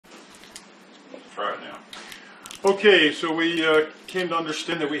Try it now. Okay, so we came to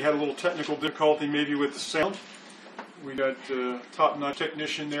understand that we had a little technical difficulty maybe with the sound. We got top-notch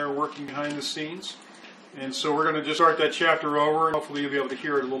technician there working behind the scenes. And so we're going to just start that chapter over, and hopefully you'll be able to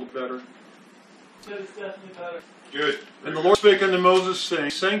hear it a little better. It's definitely better. Good. And the Lord spake unto Moses,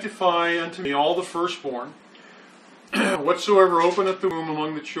 saying, Sanctify unto me all the firstborn, whatsoever openeth the womb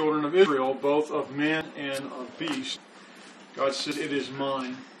among the children of Israel, both of man and of beast. God said, It is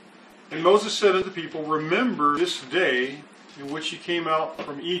mine. And Moses said unto the people, Remember this day in which ye came out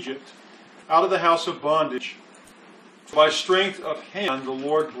from Egypt, out of the house of bondage. By strength of hand the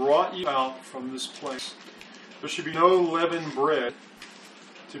Lord brought you out from this place. There should be no leavened bread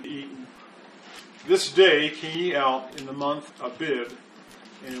to be eaten. This day came ye out in the month Abib.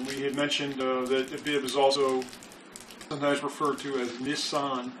 And we had mentioned that Abib is also sometimes referred to as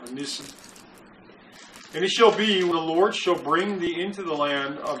Nisan or Nisan. And it shall be when the Lord shall bring thee into the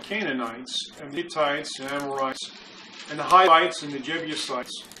land of Canaanites, and the Hittites, and Amorites, and the Hittites, and the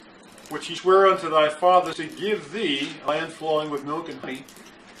Jebusites, which he sware unto thy fathers to give thee, a land flowing with milk and honey,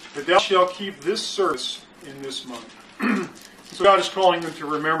 that thou shalt keep this service in this month. So God is calling them to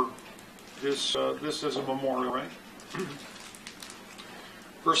remember this as a memorial, right?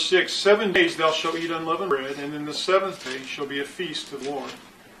 Verse 6, 7 days thou shalt eat unleavened bread, and in the seventh day shall be a feast to the Lord.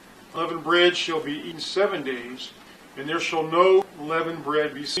 Unleavened bread shall be eaten 7 days, and there shall no leavened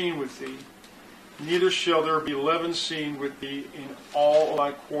bread be seen with thee. Neither shall there be leaven seen with thee in all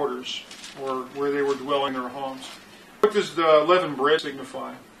thy quarters, or where they were dwelling their homes. What does the leavened bread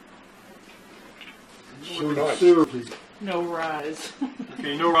signify? No rise.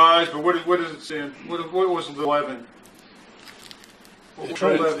 Okay, no rise, but what does it stand? What was the leaven?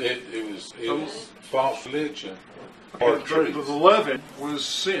 It was false religion. Okay, the leaven was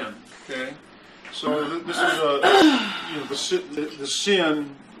sin. Okay, so this is the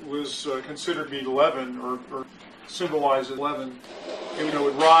sin was considered to be leaven, or symbolized as leaven. It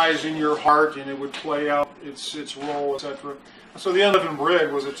would rise in your heart, and it would play out its role, etc. So the unleavened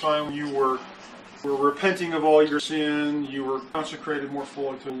bread was a time when you were repenting of all your sin, you were consecrated more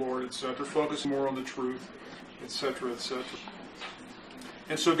fully to the Lord, etc., focusing more on the truth, etc., etc.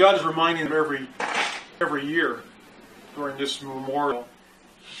 And so God is reminding them every year during this memorial,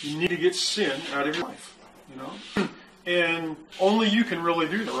 you need to get sin out of your life, And only you can really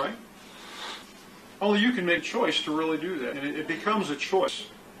do that, right? Only you can make a choice to really do that. And it becomes a choice.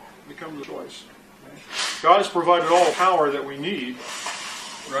 It becomes a choice. Okay? God has provided all the power that we need,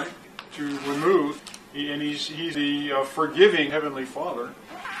 right, to remove. And He's the forgiving Heavenly Father,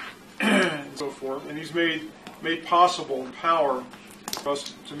 and so forth. And He's made possible power for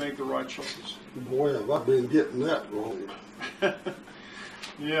us to make the right choices. Boy, have I been getting that wrong.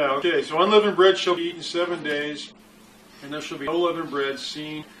 Yeah, okay. So unleavened bread shall be eaten 7 days, and there shall be no leavened bread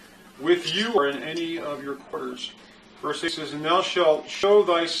seen with you or in any of your quarters. Verse 8 says, And thou shalt show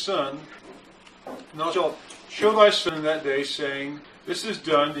thy son in that day, saying, This is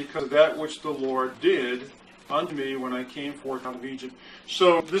done because of that which the Lord did unto me when I came forth out of Egypt.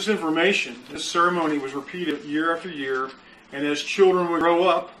 So this information, this ceremony was repeated year after year, and as children would grow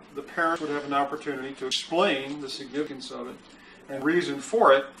up, the parents would have an opportunity to explain the significance of it and reason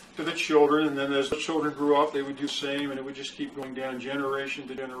for it to the children, and then as the children grew up, they would do the same, and it would just keep going down generation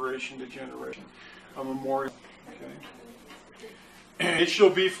to generation to generation. A memorial. Okay. And it shall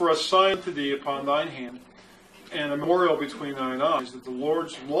be for a sign to thee upon thine hand, and a memorial between thine eyes, that the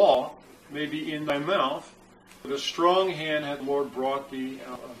Lord's law may be in thy mouth. With a strong hand hath the Lord brought thee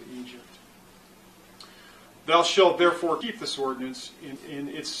out of Egypt. Thou shalt therefore keep this ordinance in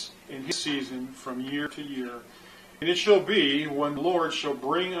his season from year to year. And it shall be when the Lord shall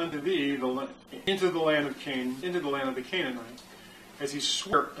bring unto thee into the land of Canaan, into the land of the Canaanites, as he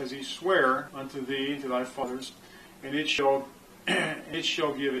sware unto thee and to thy fathers, and it shall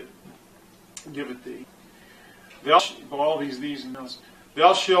give it thee. Thou shalt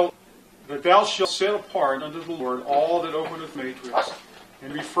set apart unto the Lord all that openeth matrix,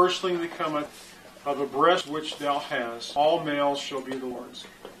 and every firstling that cometh of a breast which thou hast, all males shall be the Lord's.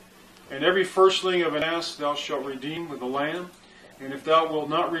 And every firstling of an ass thou shalt redeem with a lamb, and if thou wilt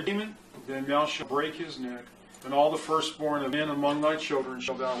not redeem it, then thou shalt break his neck, and all the firstborn of men among thy children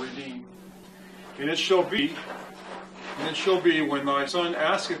shalt thou redeem. And it shall be when thy son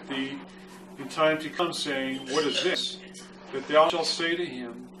asketh thee in time to come, saying, What is this? That thou shalt say to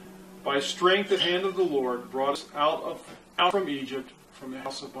him, By strength the hand of the Lord brought us out from Egypt, from the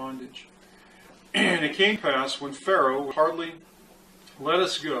house of bondage. And it came to pass, when Pharaoh would hardly let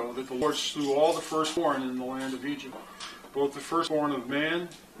us go, that the Lord slew all the firstborn in the land of Egypt, both the firstborn of man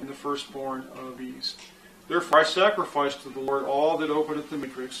and the firstborn of beast. Therefore I sacrifice to the Lord all that openeth the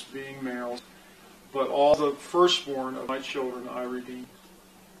matrix, being males, but all the firstborn of my children I redeem.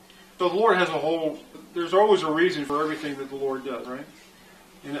 So the Lord has there's always a reason for everything that the Lord does, right?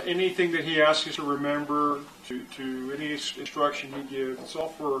 And anything that He asks us to remember, to any instruction He gives, it's all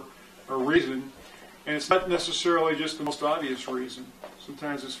for a reason. And it's not necessarily just the most obvious reason.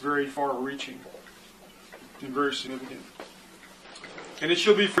 Sometimes it's very far-reaching and very significant. And it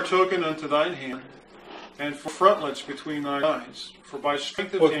shall be for token unto thine hand, and for frontlets between thine eyes. For by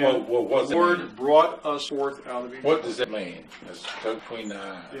strength of hand, the Lord brought us forth out of Egypt. What does that mean? That's between the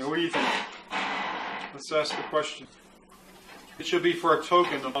eyes. Yeah, what do you think? Let's ask the question. It shall be for a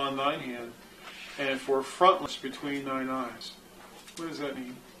token upon thine hand, and for frontlets between thine eyes. What does that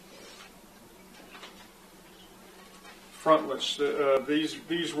mean? Frontlets.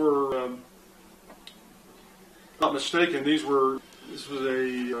 These were, not mistaken. This was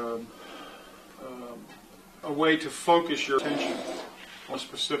a way to focus your attention on a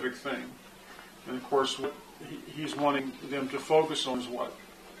specific thing. And of course, what he's wanting them to focus on is what?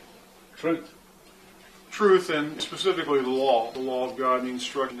 Truth. Truth, and specifically the law of God, and the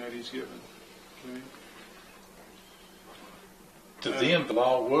instruction that He's given. Okay? To them, the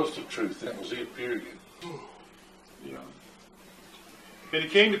law was the truth. That was it, period. Yeah. And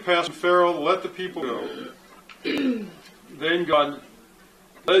it came to pass when Pharaoh let the people go, then God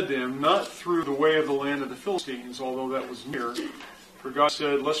led them not through the way of the land of the Philistines, although that was near. For God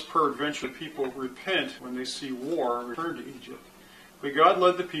said, lest peradventure the people repent when they see war and return to Egypt. But God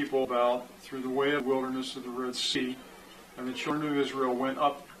led the people about through the way of the wilderness of the Red Sea, and the children of Israel went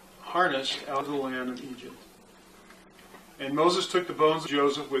up harnessed out of the land of Egypt. And Moses took the bones of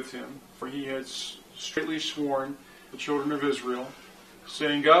Joseph with him, for he had straitly sworn the children of Israel,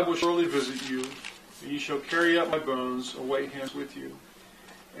 saying, God will surely visit you, and ye shall carry up my bones away hence with you.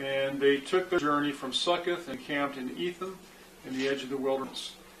 And they took their journey from Succoth and camped in Etham, in the edge of the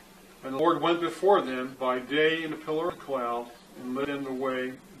wilderness. And the Lord went before them by day in a pillar of cloud, and led them the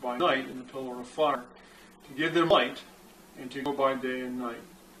way by night in a pillar of fire, to give them light, and to go by day and night.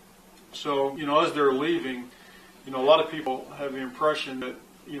 So, as they're leaving, a lot of people have the impression that,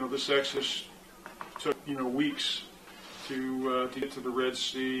 this Exodus took, weeks to get to the Red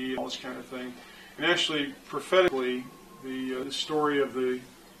Sea, all this kind of thing. And actually, prophetically, the story of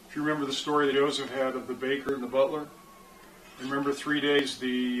if you remember the story that Joseph had of the baker and the butler, remember 3 days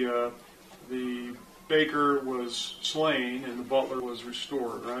the baker was slain and the butler was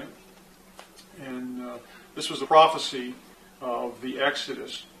restored, right? And this was a prophecy of the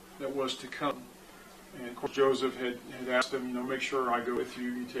Exodus that was to come. And of course Joseph had asked him, make sure I go with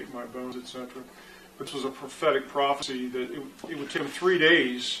you, you take my bones, etc. This was a prophetic prophecy that it would take them 3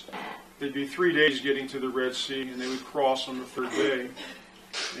 days. They'd be 3 days getting to the Red Sea, and they would cross on the third day.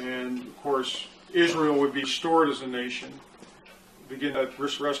 And of course Israel would be restored as a nation. That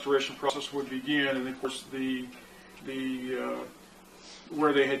restoration process would begin, and of course the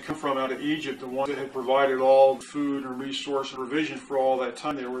where they had come from out of Egypt, the ones that had provided all the food and resource and provision for all that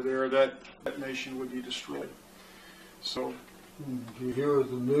time they were there, that nation would be destroyed. So, did you hear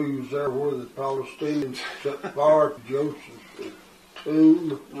the news there where the Palestinians set fire to Joseph's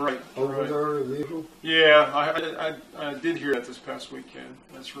tomb over there in Israel? Yeah, I did hear that this past weekend.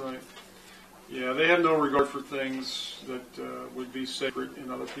 That's right. Yeah, they have no regard for things that would be sacred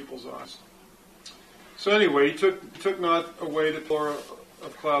in other people's eyes. So anyway, he took not away the pillar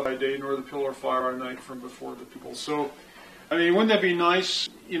of cloud by day, nor the pillar of fire by night from before the people. So, wouldn't that be nice?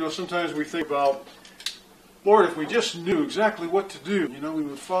 Sometimes we think about, Lord, if we just knew exactly what to do, we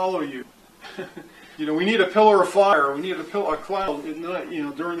would follow you. We need a pillar of fire. We need a cloud at night.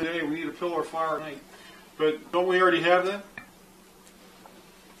 During the day, we need a pillar of fire at night. But don't we already have that?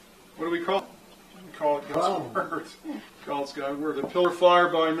 What do we call it? We call it God's Word. Call it God's Word. A pillar of fire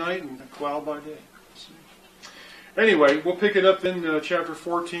by night and a cloud by day. Anyway, we'll pick it up in chapter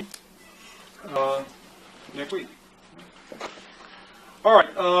 14 next week. All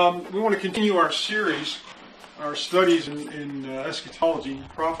right, we want to continue our series, our studies in eschatology,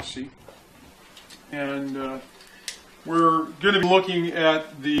 prophecy. And we're going to be looking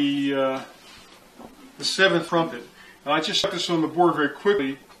at the seventh trumpet. And I just stuck this on the board very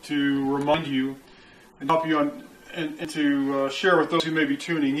quickly to remind you and help you on, and to share with those who may be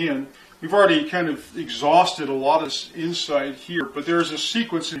tuning in. We've already kind of exhausted a lot of insight here, but there's a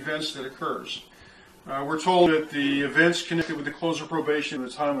sequence of events that occurs. We're told that the events connected with the close of probation and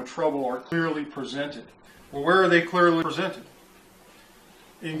the time of trouble are clearly presented. Well, where are they clearly presented?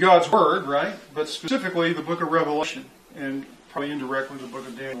 In God's Word, right? But specifically the book of Revelation, and probably indirectly the book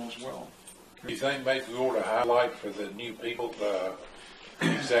of Daniel as well. Do you think maybe we ought to highlight for the new people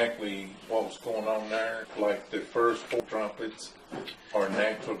exactly what was going on there, like the first 4 trumpets or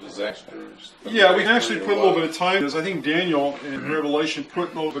natural disasters? Yeah, we can actually put a little bit of time to this. I think Daniel in Revelation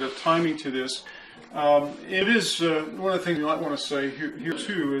put a little bit of timing to this. It is one of the things you might want to say here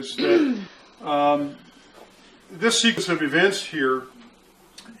too is that this sequence of events here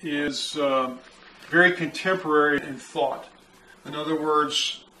is very contemporary in thought. In other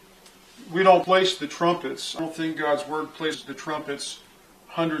words, we don't place the trumpets. I don't think God's Word places the trumpets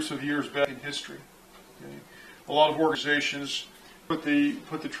hundreds of years back in history. Okay? A lot of organizations put the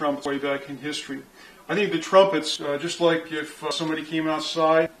trumpets way back in history. I think the trumpets, just like if somebody came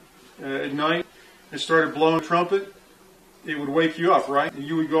outside at night and started blowing a trumpet, it would wake you up, right? And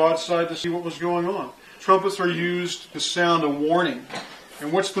you would go outside to see what was going on. Trumpets are used to sound a warning.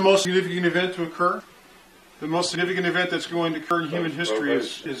 And what's the most significant event to occur? The most significant event that's going to occur in human history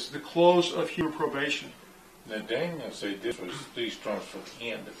is the close of human probation. Now Daniel said these trumpets were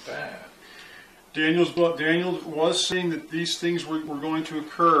the end of time. Daniel was saying that these things were going to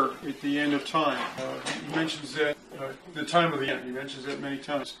occur at the end of time. He mentions that the time of the end. He mentions that many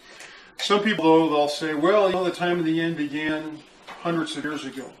times. Some people, though, they'll say, well, the time of the end began hundreds of years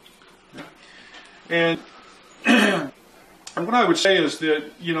ago. Yeah. And what I would say is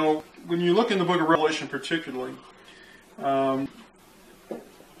that, when you look in the book of Revelation particularly,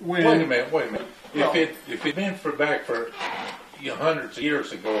 Wait a minute. If it been back for hundreds of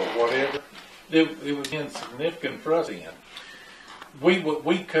years ago or whatever, it was insignificant for us then.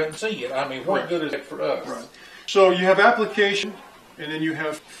 We couldn't see it. I mean, what good is it for us? Right. So you have application, and then you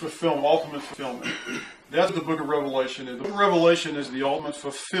have fulfillment, ultimate fulfillment. That's what the book of Revelation is. The book of Revelation is the ultimate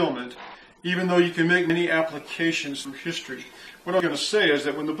fulfillment, even though you can make many applications through history. What I'm going to say is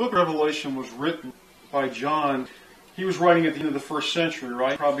that when the book of Revelation was written by John, he was writing at the end of the first century,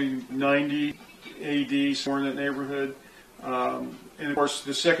 right? Probably 90 AD, somewhere in that neighborhood. And of course,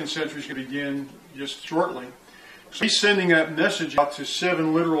 the second century is going to begin just shortly. So he's sending that message out to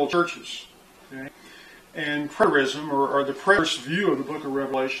 7 literal churches. Okay? And preterism, or the preterist view of the book of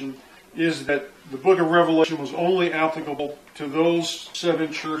Revelation, is that the book of Revelation was only applicable to those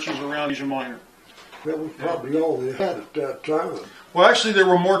 7 churches around Asia Minor. That was probably all they had at that time. Well, actually, there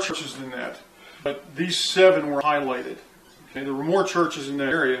were more churches than that. But these 7 were highlighted. Okay? There were more churches in that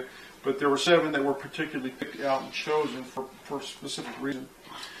area, but there were 7 that were particularly picked out and chosen for a specific reason.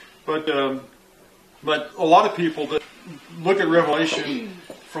 But a lot of people that look at Revelation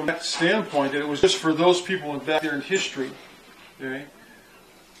from that standpoint, that it was just for those people back there in history. Okay?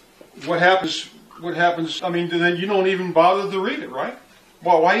 What happens, I mean, then you don't even bother to read it, right?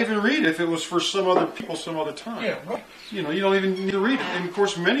 Well, why even read it if it was for some other people some other time? Yeah, right. You don't even need to read it. And of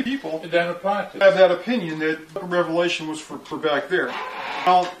course, many people It doesn't apply to have that opinion that the book of Revelation was for back there.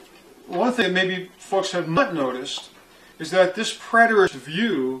 Now, one thing that maybe folks have not noticed is that this preterist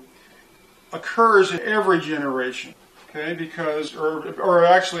view occurs in every generation, okay? Because, or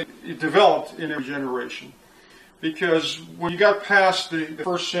actually, it developed in every generation. Because when you got past the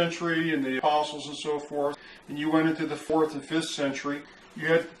first century and the apostles and so forth, and you went into the 4th and 5th century, you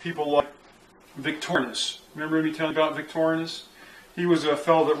had people like Victorinus. Remember me telling you about Victorinus? He was a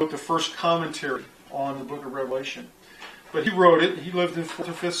fellow that wrote the first commentary on the book of Revelation. But he wrote it, he lived in the 4th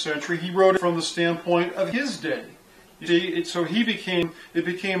and 5th century, he wrote it from the standpoint of his day. You see, it became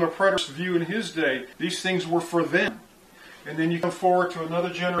a preterist view in his day. These things were for them. And then you come forward to another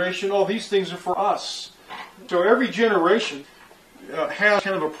generation, these things are for us. So every generation has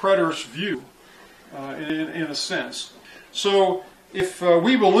kind of a preterist view, in a sense. So if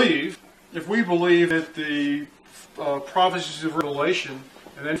we believe that the prophecies of Revelation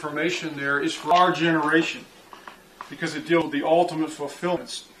and information there is for our generation, because it deals with the ultimate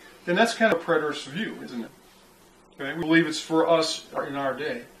fulfillments, then that's kind of a preterist view, isn't it? Okay? We believe it's for us in our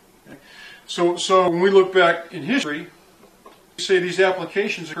day. Okay? So when we look back in history, we say these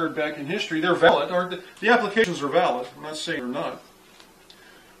applications occurred back in history. They're valid, or the applications are valid. I'm not saying they're not.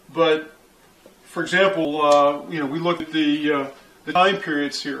 But, for example, we look at the time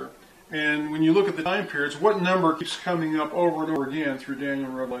periods here. And when you look at the time periods, what number keeps coming up over and over again through Daniel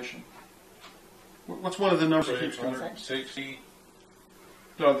and Revelation? What's one of the numbers that keeps coming up? 60.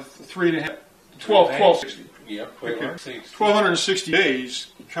 No, the 3.5. 1260. Yeah, 1260. 1260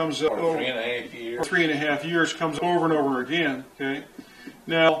 days comes up. Or 3.5 years. Or 3.5 years comes over and over again. Okay.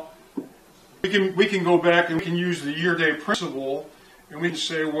 Now, we can go back and we can use the year-day principle, and we can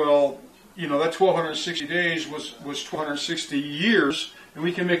say, well, that 1260 days was 1260 years, and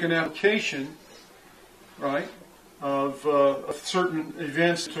we can make an application, right, of certain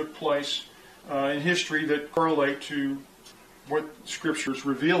events that took place in history that correlate to what Scripture is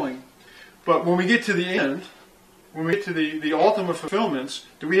revealing. But when we get to the end, when we get to the ultimate fulfillments,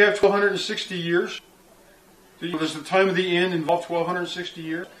 do we have 1,260 years? Does the time of the end involve 1,260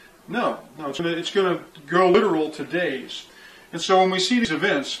 years? No. It's going to go literal to days. And so when we see these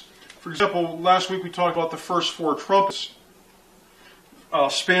events, for example, last week we talked about the first 4 trumpets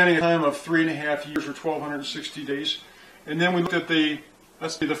spanning a time of 3.5 years or 1,260 days. And then we looked at the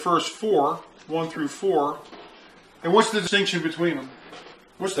first 4, 1 through 4. And what's the distinction between them?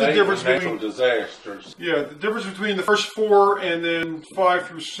 What's the difference between between disasters? Yeah, the difference between the first 4 and then 5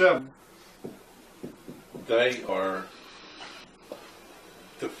 through 7. They are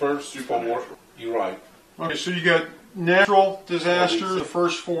the first 4. You're right. Okay, so you got natural disasters, the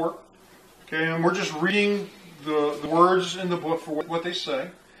first 4. Okay, and we're just reading the words in the book for what they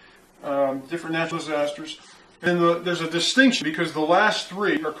say. Different natural disasters. And there's a distinction because the last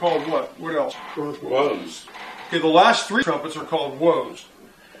 3 are called what? What else? Woes. Okay, the last 3 trumpets are called woes.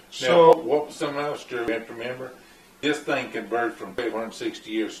 So, what was something else, Jerry, we have to remember? This thing converted from 1,260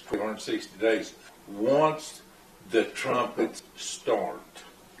 years to 1,260 days once the trumpets start.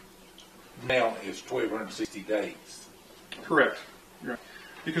 Now it's 1,260 days. Correct. Yeah.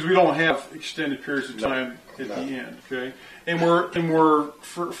 Because we don't have extended periods of time at the end. Okay, and we're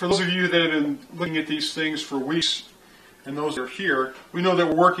for those of you that have been looking at these things for weeks, and those that are here, we know that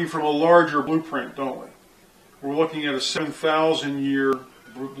we're working from a larger blueprint, don't we? We're looking at a 7,000-year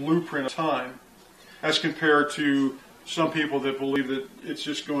blueprint of time, as compared to some people that believe that it's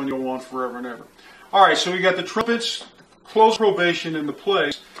just going to go on forever and ever. All right, so we got the trumpets, close probation, and the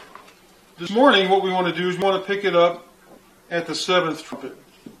plagues. This morning, what we want to do is we want to pick it up at the 7th trumpet.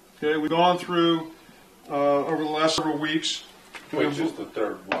 Okay, we've gone through over the last several weeks. Which is the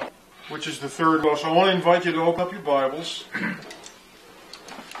third one. Which is the third one. So I want to invite you to open up your Bibles.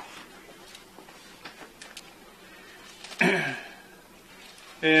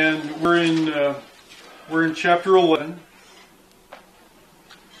 And we're in chapter 11.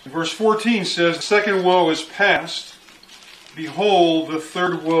 Verse 14 says, "The second woe is past. Behold, the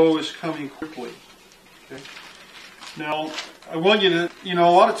third woe is coming quickly." Okay? Now, I want you to, a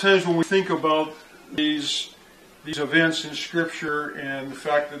lot of times when we think about these events in Scripture and the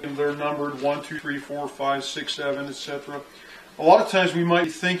fact that they're numbered 1, 2, 3, 4, 5, 6, 7, etc., a lot of times we might be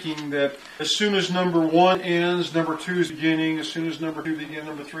thinking that as soon as number 1 ends, number 2 is beginning. As soon as number 2 begins,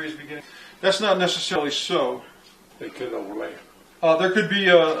 number 3 is beginning. That's not necessarily so. They could overlap. There could be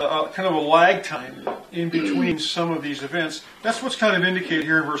a kind of a lag time in between some of these events. That's what's kind of indicated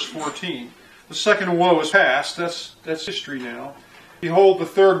here in verse 14. The second woe is past. That's history now. Behold, the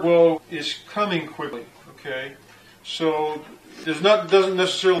third woe is coming quickly. Okay, so it doesn't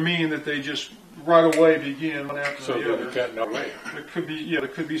necessarily mean that they just right away begin one after the other. There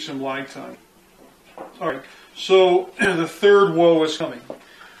could be some lag time. All right. So the third woe is coming.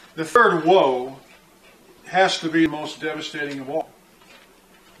 The third woe has to be the most devastating of all.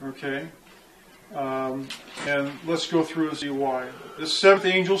 Okay? And let's go through and see why. The 7th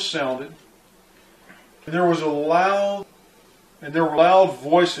angel sounded, and there were loud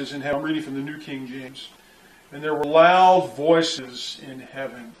voices in heaven. I'm reading from the New King James. And there were loud voices in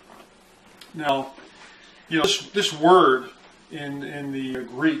heaven. Now, this word in the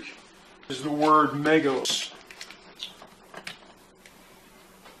Greek is the word megos.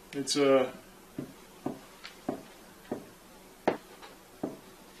 It's a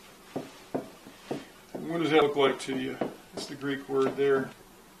what does that look like to you? It's the Greek word there.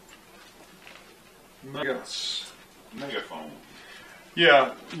 Megos. Megaphone.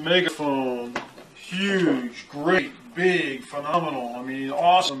 Yeah, megaphone. Huge, great, big, phenomenal. I mean,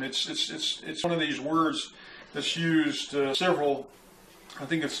 awesome. It's one of these words that's used several. I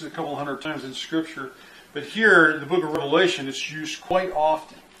think it's a couple hundred times in Scripture, but here in the book of Revelation, it's used quite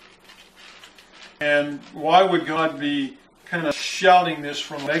often. And why would God be kind of shouting this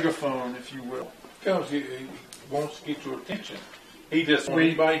from a megaphone, if you will? Because he wants to get your attention. He just wants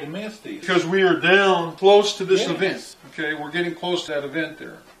anybody to miss these. Because we are down close to this event. Okay, we're getting close to that event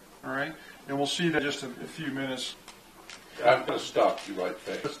there. All right, and we'll see that in just a few minutes. I'm going to stop you right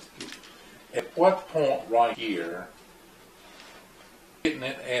fast. At what point right here, getting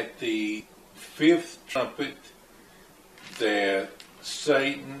it at the 5th trumpet, that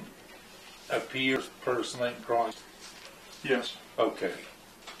Satan appears personally in Christ? Yes. Okay,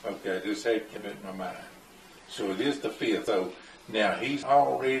 this had to come in my mind. So it is the 5th. So now he's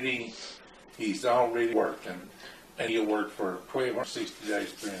already working, and he'll work for 1,260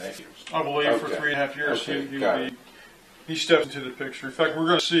 days, 3.5 years. I believe for 3.5 years he steps into the picture. In fact, we're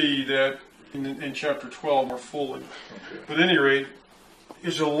going to see that in chapter 12 more fully. Okay. But at any rate, the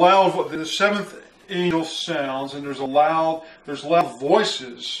 7th angel sounds, and there's loud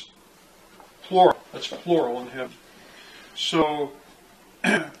voices, plural. That's plural in heaven. So,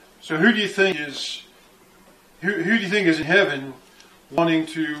 so who do you think is in heaven, wanting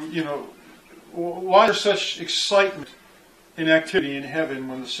to, why is there such excitement and activity in heaven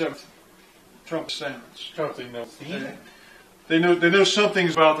when the seventh trumpet sounds? Because they know the end. They know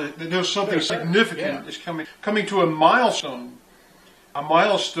something's about it. They know something significant is coming to a milestone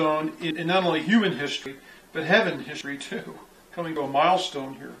in not only human history but heaven history too. Coming to a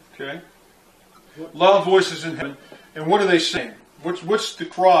milestone here. Okay, loud voices in heaven, and what are they saying? What's the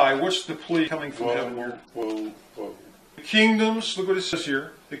cry? What's the plea coming from heaven here? The kingdoms. Look what it says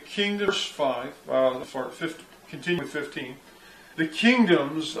here. The kingdoms. Verse 5. Continue with 15. The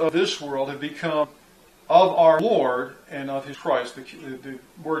kingdoms of this world have become of our Lord and of His Christ. The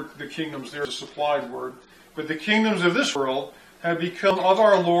word, the kingdoms there is a supplied word. But the kingdoms of this world have become of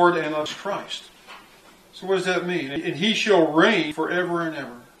our Lord and of His Christ. So what does that mean? And He shall reign forever and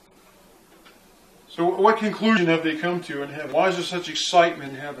ever. So what conclusion have they come to in heaven? Why is there such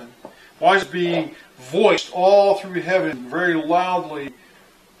excitement in heaven? Why is it being voiced all through heaven very loudly,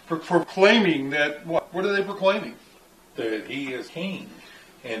 proclaiming that, what are they proclaiming? That He is King.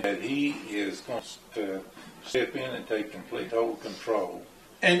 And that He is going to step in and take complete total control.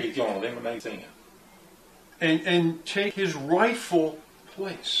 And He's going to eliminate sin. And take His rightful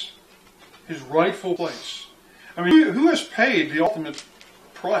place. His rightful place. I mean, who has paid the ultimate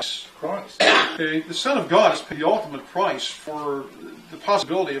price? Christ. Okay, the Son of God has paid the ultimate price for the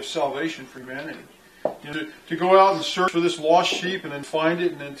possibility of salvation for humanity. To go out and search for this lost sheep and then find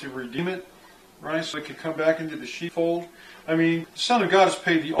it and then to redeem it, right, so it could come back into the sheepfold. I mean, the Son of God has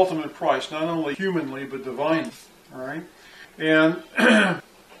paid the ultimate price, not only humanly, but divinely. All right? And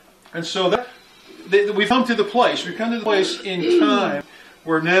so we've come to the place. We've come to the place in time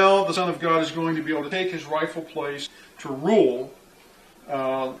where now the Son of God is going to be able to take His rightful place to rule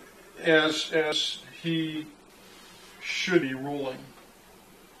as He should be ruling,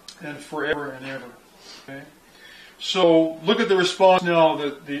 and forever and ever. Okay? So look at the response now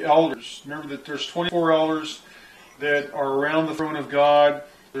that the elders. Remember that there's 24 elders that are around the throne of God.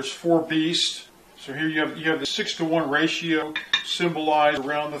 There's 4 beasts. So here you have the 6-to-1 ratio symbolized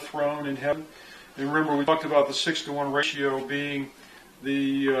around the throne in heaven. And remember, we talked about the 6-to-1 ratio being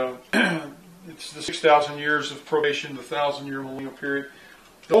it's the 6,000 years of probation, the 1,000-year millennial period.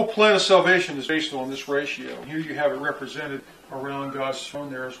 The whole plan of salvation is based on this ratio. And here you have it represented around God's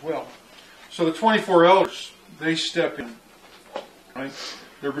throne there as well. So the 24 elders, they step in. Right?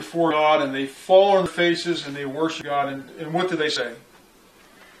 They're before God and they fall on their faces and they worship God. And what do they say?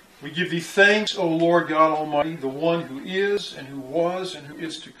 We give Thee thanks, O Lord God Almighty, the one who is and who was and who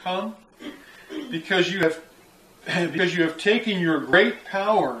is to come, because you have taken your great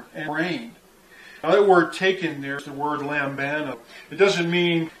power and reigned. Now that word taken there is the word lambano. It doesn't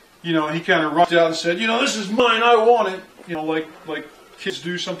mean, he kind of rushed out and said, this is mine, I want it. Like kids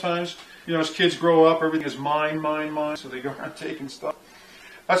do sometimes. As kids grow up, everything is mine, mine, mine, so they go around taking stuff.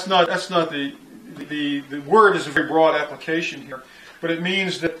 That's not the word is a very broad application here, but it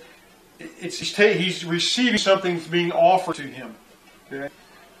means that he's receiving something that's being offered to him. Okay?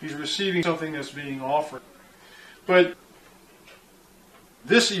 He's receiving something that's being offered. But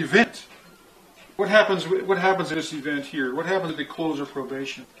this event, what happens at this event here? What happens at the close of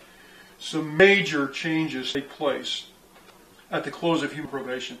probation? Some major changes take place at the close of human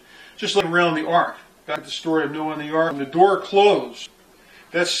probation. Just like around the ark. Back at the story of Noah and the ark. When the door closed,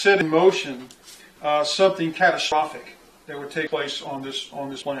 that set in motion something catastrophic that would take place on this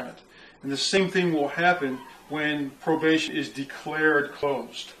planet. And the same thing will happen when probation is declared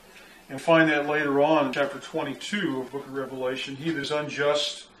closed. And find that later on in chapter 22 of the book of Revelation. He that is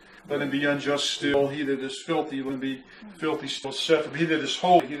unjust, let him be unjust still. He that is filthy, let him be filthy still. He that is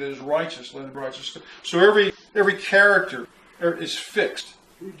holy, he that is righteous, let him be righteous still. So every character is fixed.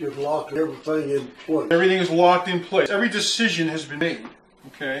 You just locked everything in place. Everything is locked in place. Every decision has been made.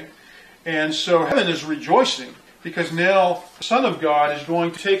 Okay? And so heaven is rejoicing because now the Son of God is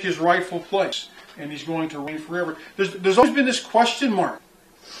going to take His rightful place and He's going to reign forever. There's always been this question mark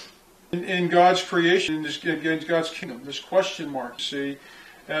in God's creation, in God's kingdom. This question mark, see,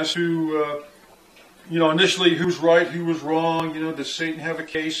 as to, initially who's right, who was wrong, does Satan have a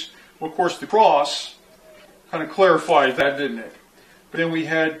case? Well, of course, the cross kind of clarified that, didn't it? But then we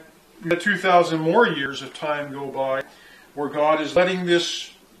had 2,000 more years of time go by where God is letting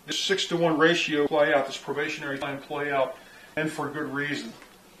this 6-to-1 ratio play out, this probationary time play out, and for good reason.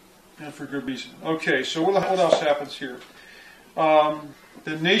 Okay, so what else happens here?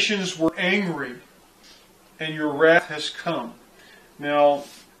 The nations were angry, and your wrath has come. Now,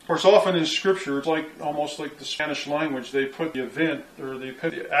 of course, often in Scripture, it's almost like the Spanish language. They put the event, or they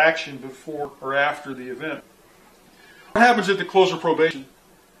put the action before or after the event. What happens at the close of probation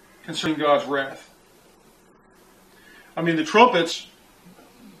concerning God's wrath? I mean, the trumpets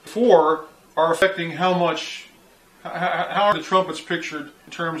before are affecting how are the trumpets pictured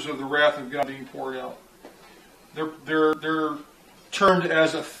in terms of the wrath of God being poured out? They're termed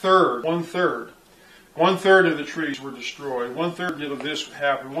as a third, 1/3. 1/3 of the trees were destroyed. 1/3 of this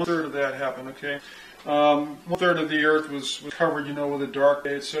happened. 1/3 of that happened. Okay, 1/3 of the earth was covered, with a dark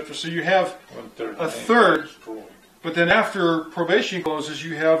day, etc. So you have a third. But then after probation closes,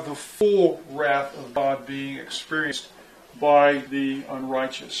 you have the full wrath of God being experienced by the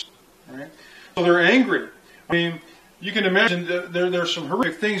unrighteous. Right? So they're angry. I mean, you can imagine that there's some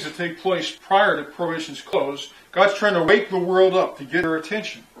horrific things that take place prior to probation's close. God's trying to wake the world up to get their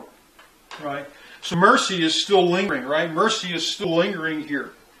attention. Right? So mercy is still lingering, right? Mercy is still lingering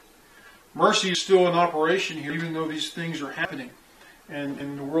here. Mercy is still in operation here, even though these things are happening.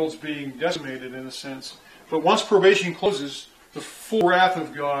 And the world's being decimated in a sense. But once probation closes, the full wrath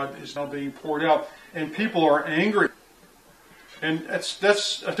of God is now being poured out. And people are angry. And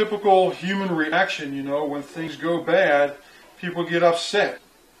that's a typical human reaction, when things go bad, people get upset.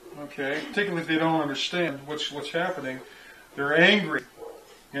 Okay? Particularly if they don't understand what's happening. They're angry.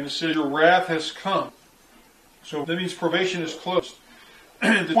 And it says, your wrath has come. So that means probation is closed.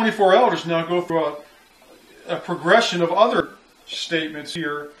 The 24 elders now go through a progression of other statements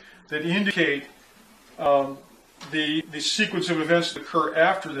here that indicate the sequence of events that occur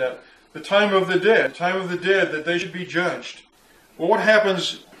after that. The time of the dead that they should be judged. Well, what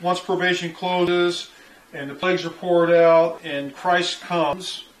happens once probation closes and the plagues are poured out and Christ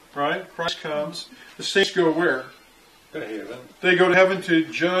comes, right? Christ comes. The saints go where? To heaven. They go to heaven to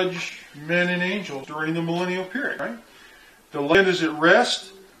judge men and angels during the millennial period, right? The land is at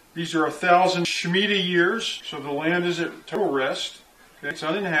rest. These are 1,000 Shemitah years, so the land is at total rest. Okay? It's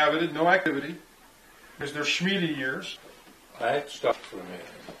uninhabited, no activity, because they're Shemitah years. I had to stop for a minute.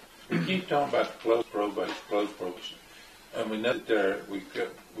 We keep talking about the close probation, and we know that we've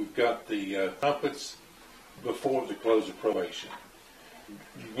got the trumpets before the close of probation.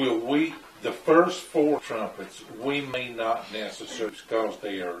 The first 4 trumpets, we may not necessarily, because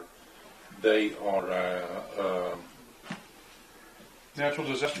they are Natural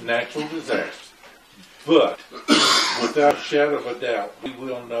disaster. Natural disasters. But without a shadow of a doubt, we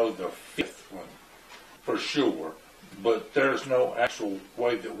will know the 5th one for sure. But there's no actual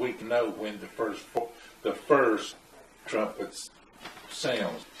way that we can know when the first trumpets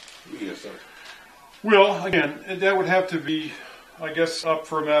sounds. Yes, sir. Well, again, that would have to be, I guess, up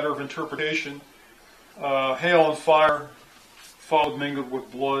for a matter of interpretation. Hail and fire followed mingled with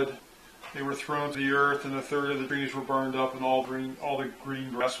blood. They were thrown to the earth, and 1/3 of the trees were burned up, and all the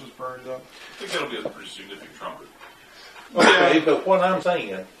green grass was burned up. I think that'll be a pretty significant trumpet. Okay, but what I'm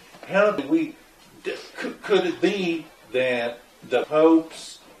saying, could it be that the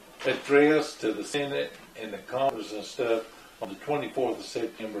Pope's address to the Senate and the Congress and stuff on the 24th of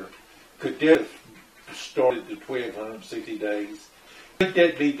September, could that have started the 1260 days? Could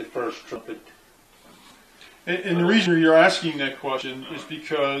that be the first trumpet? And the reason you're asking that question is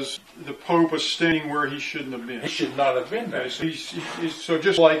because the Pope was standing where he shouldn't have been. He should not have been there. Okay, so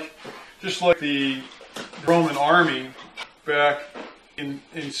just like the Roman army back in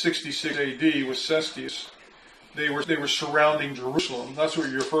 66 A.D. with Cestius, they were surrounding Jerusalem. That's what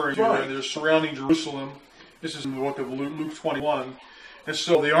you're referring to. Right. They're surrounding Jerusalem. This is in the book of Luke 21. And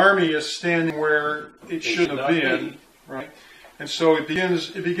so the army is standing where it shouldn't have been, right? And so it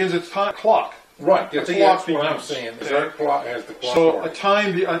begins a clock. Right, that's what I'm saying. Our clock has the clock. So a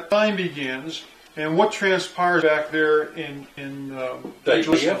time begins, and what transpires back there in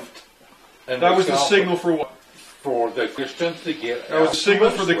Jerusalem? That was the signal for what? For the Christians to get out. That was the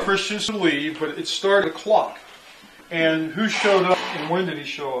signal for the Christians to leave, but it started a clock. And who showed up, and when did he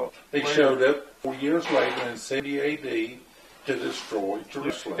show up? He showed up 4 years later in 70 A.D. to destroy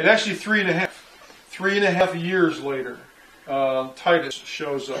Jerusalem. And actually 3.5 years later, Titus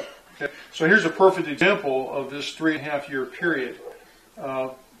shows up. Okay? So here's a perfect example of this 3.5 year period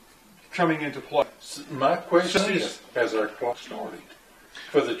coming into play. My question is, has our clock started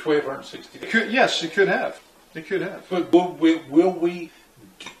for the 1260 days? Yes, it could have. It could have. But will we,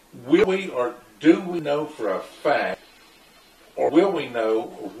 or do we know for a fact, or will we know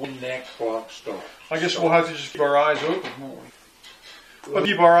when that clock starts? I guess we'll have to just keep our eyes open, won't we? We'll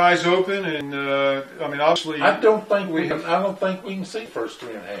keep our eyes open, and obviously, I don't think we can see the first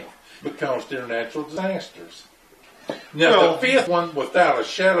 3.5 because they're natural disasters. Now, the 5th one, without a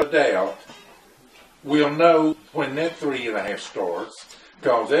shadow of doubt, we'll know when that 3.5 starts,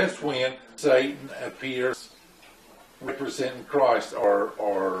 because that's when Satan appears representing Christ, or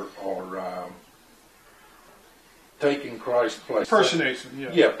taking Christ's place. Personates him,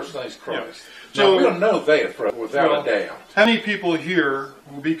 yeah. Yeah, personates Christ. So So we'll know that without a doubt. How many people here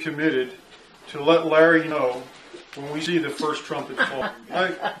will be committed to let Larry know when we see the first trumpet fall?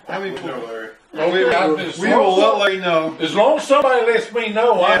 How many people? Larry. Well, we will let Larry know. As long as somebody lets me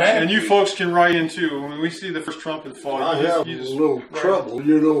know, I'm happy. And you folks can write in too. When we see the first trumpet fall, I have a little trouble,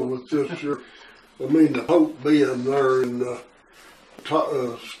 with this here. I mean, the Pope being there and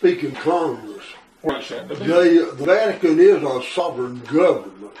speaking Congress. The Vatican is a sovereign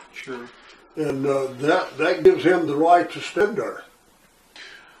government. Sure. And that gives him the right to stand there.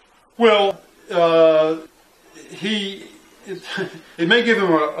 Well, it may give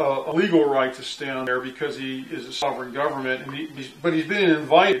him a legal right to stand there because he is a sovereign government, but he's been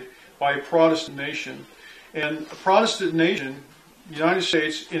invited by a Protestant nation. And a Protestant nation, the United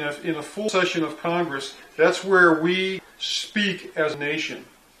States, in a full session of Congress, that's where we speak as a nation.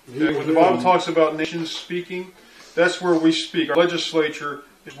 Okay? When the Bible talks about nations speaking, that's where we speak. Our legislature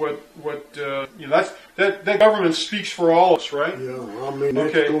is that government speaks for all of us, right? Yeah, I mean,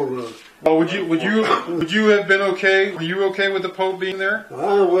 okay. It's going to... Well, would you have been okay? Were you okay with the Pope being there?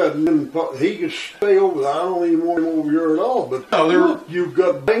 I wasn't. He could stay over there. I don't even want him over here at all. But no, you've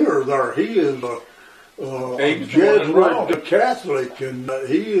got Binger there. He is a Jesuit Catholic, and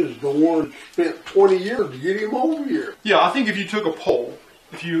he is the one that spent 20 years to get him over here. Yeah, I think if you took a poll,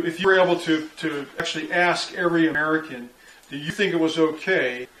 if you were able to actually ask every American, do you think it was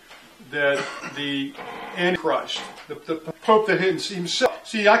okay that the Antichrist, the Pope that himself,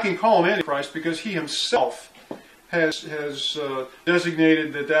 see, I can call him Antichrist because he himself has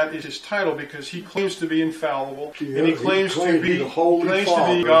designated that is his title because he claims to be infallible and he claims to be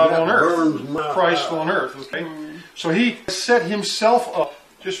God on earth, Christ on earth. Okay, so he set himself up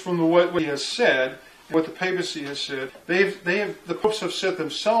just from what he has said, what the papacy has said. The popes have set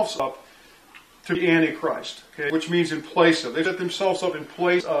themselves up to be Antichrist, okay, which means in place of. They set themselves up in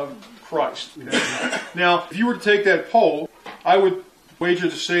place of Christ. Okay? Now, if you were to take that poll, I would wager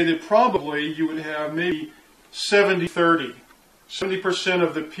to say that probably you would have maybe 70-30. 70%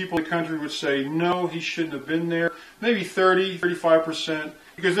 of the people in the country would say, no, he shouldn't have been there. Maybe 35%,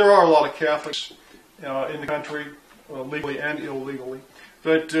 because there are a lot of Catholics in the country, legally and illegally.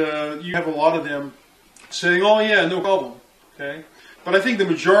 But you have a lot of them saying, oh yeah, no problem. Okay? But I think the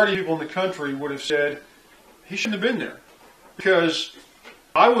majority of people in the country would have said, he shouldn't have been there. Because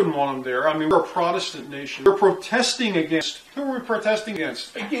I wouldn't want him there. I mean, we're a Protestant nation. We're protesting against, who are we protesting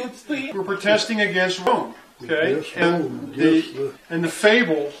against? We're protesting against Rome. Okay? And the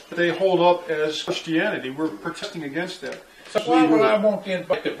fable that they hold up as Christianity, we're protesting against that. So why would I want them,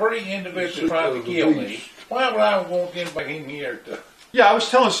 the pretty individual trying to kill me, why would I want them back in here to... Yeah, I was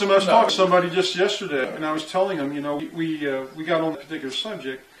talking to somebody just yesterday, and I was telling them, we got on that particular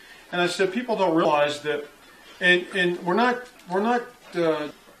subject, and I said people don't realize that, and we're not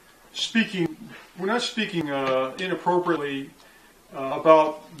speaking inappropriately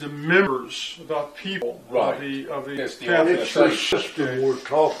about the members, about people of the Catholic Church. System we're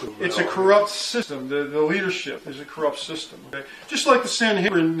talking about. It's a corrupt system. The leadership is a corrupt system. Okay? Just like the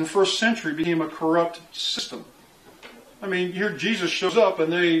Sanhedrin in the first century became a corrupt system. I mean, here Jesus shows up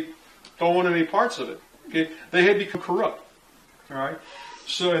and they don't want any parts of it. Okay? They had become corrupt. All right?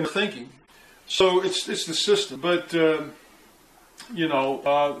 So, in thinking. So, it's the system. But, the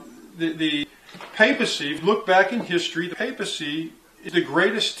papacy, look back in history, the papacy is the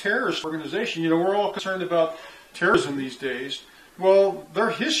greatest terrorist organization. We're all concerned about terrorism these days. Well,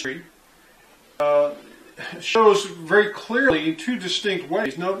 their history shows very clearly in two distinct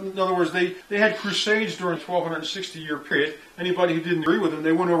ways. In other words, they had crusades during a 1260-year period. Anybody who didn't agree with them,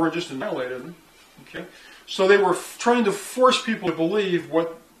 they went over and just annihilated them. Okay? So they were trying to force people to believe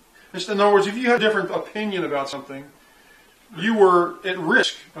what... In other words, if you had a different opinion about something, you were at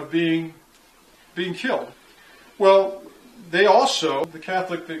risk of being killed. Well, they also, the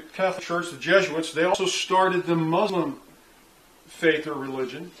Catholic Church, the Jesuits, they also started the Muslim faith or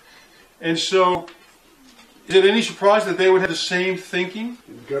religion. And so... is it any surprise that they would have the same thinking?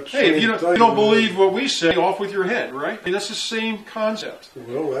 Hey, if you don't believe what we say, off with your head, right? I mean, that's the same concept.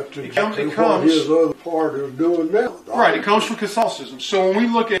 Well, that's exactly what his other part is doing now. Right, it comes from Catholicism. So when we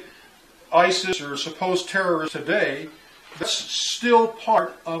look at ISIS or supposed terrorists today, that's still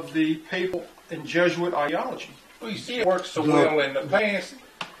part of the papal and Jesuit ideology. Well, you see, it worked so well in the past,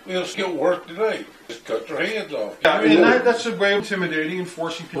 it'll still work today. Just cut their heads off. Yeah, and that's a way of intimidating and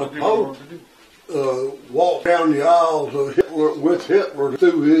forcing people to do what they want to do. Walked down the aisles of Hitler with Hitler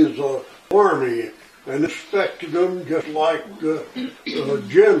through his army and inspected them just like a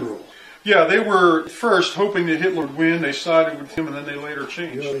general. Yeah, they were at first hoping that Hitler would win. They sided with him, and then they later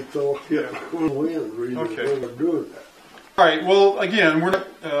changed. Yeah, they thought Hitler would win. Really, Okay. they were doing that. All right. Well, again, we're not,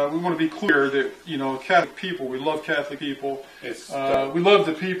 we want to be clear that Catholic people. We love Catholic people. We love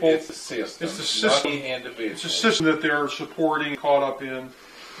the people. It's the system. It's the system. Not the individual. It's a system that they're supporting, caught up in,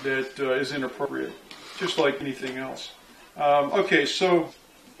 that is inappropriate, just like anything else. Okay, so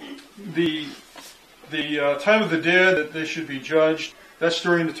the time of the dead that they should be judged. That's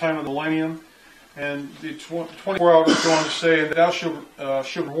during the time of the millennium. And the 24 hours go on to say, and thou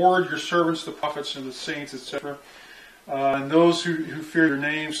shalt reward your servants, the prophets and the saints, etc., and those who fear your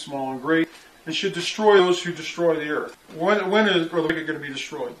name, small and great, and should destroy those who destroy the earth. When are the wicked going to be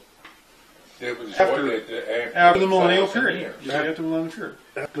destroyed? It was After the millennial period. After the millennial period.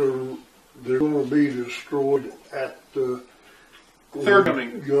 After they're going to be destroyed at the third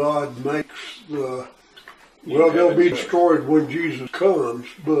coming. God makes the... Well, they'll be destroyed when Jesus comes,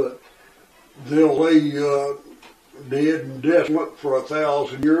 but they'll lay dead and desolate for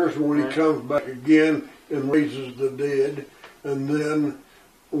 1,000 years, and when he comes back again and raises the dead, and then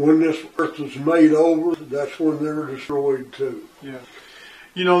when this earth is made over, that's when they're destroyed too. Yeah.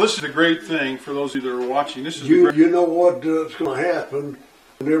 This is a great thing for those of you that are watching. This is you know what's going to happen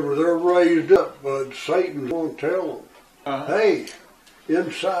whenever they're raised up. Satan's going to tell them, hey,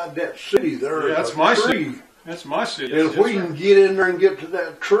 inside that city there's that's a my tree. city. That's my city. And if we can get in there and get to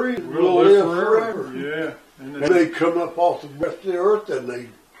that tree, we'll live forever. Yeah. And they come up off the rest of the earth and they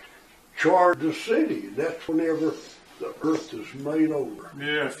charge the city. That's whenever the earth is made over.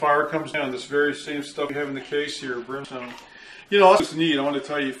 Yeah, fire comes down. This very same stuff we have in the case here, brimstone. That's what's neat. I want to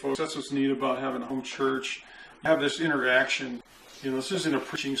tell you, folks, that's what's neat about having a home church. Have this interaction. This isn't a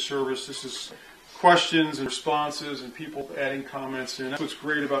preaching service. This is questions and responses and people adding comments in. That's what's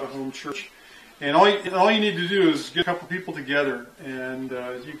great about a home church. And all you need to do is get a couple people together, and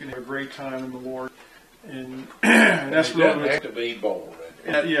you can have a great time in the Lord. And that's really what it have to be bold.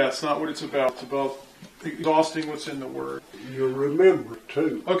 Yeah, it's not what it's about. It's about exhausting what's in the Word. You'll remember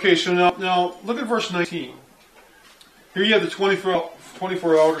too. Okay, so now look at verse 19. Here you have the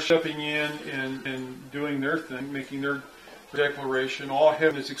 24 elders stepping in and doing their thing, making their declaration. All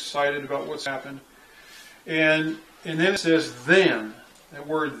heaven is excited about what's happened. And then it says, then. That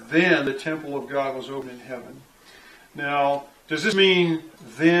word, then, the temple of God was opened in heaven. Now, does this mean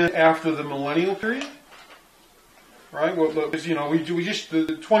then after the millennial period? Right? Well, because, we just,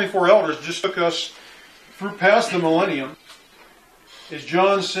 the 24 elders just took us through past the millennium. Is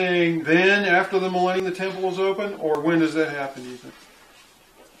John saying then after the millennium the temple was open? Or when does that happen, do you think?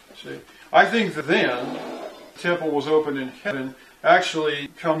 See, I think that then the temple was opened in heaven actually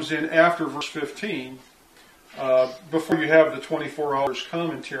comes in after verse 15. Before you have the 24 hours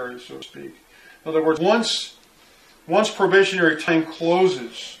commentary, so to speak. In other words, once probationary time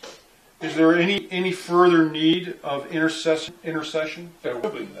closes, is there any further need of intercession? There will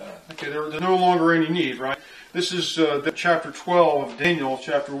be none. Okay, there's no longer any need, right? This is the chapter 12 of Daniel,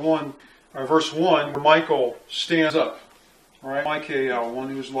 chapter 1, verse 1, where Michael stands up. Right? Michael, one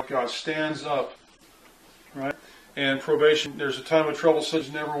who is like God, stands up. Right? And probation, there's a time of trouble such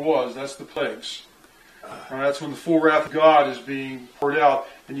as never was. That's the plagues. Right, that's when the full wrath of God is being poured out,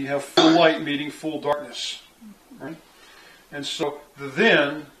 and you have full light meeting full darkness. Right? And so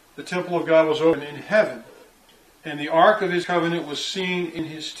then the temple of God was opened in heaven, and the ark of His covenant was seen in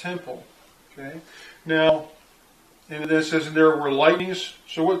His temple. Okay. Now, and it says, and there were lightnings.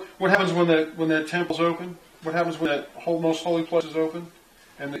 So what happens when that temple's open? What happens when that most holy place is open,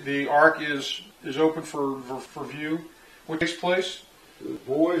 and the ark is open for view? What takes place?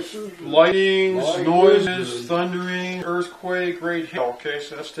 Voices, lightnings, noises, thundering, earthquake, great hail. Okay,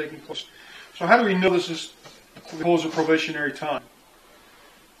 so that's taking place. So how do we know this is the close of probationary time?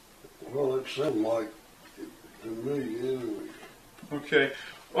 Well, it sounds like it to me, anyway. Okay.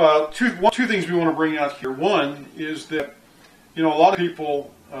 Two things we want to bring out here. One is that, a lot of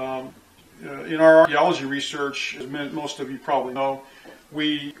people, in our archaeology research, as most of you probably know,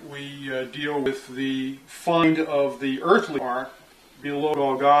 we deal with the find of the earthly ark below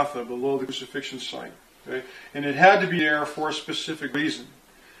Golgotha, below the crucifixion site. Okay? And it had to be there for a specific reason,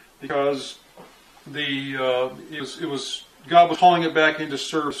 because it was God was calling it back into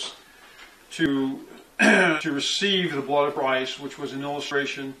service to receive the blood of Christ, which was an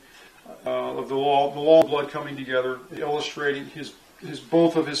illustration of the law of blood coming together, illustrating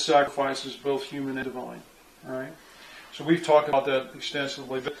both of His sacrifices, both human and divine. All right. So we've talked about that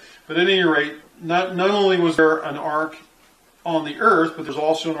extensively, but at any rate, not only was there an ark on the earth, but there's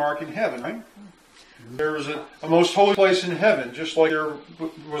also an ark in heaven, right? There was a most holy place in heaven, just like there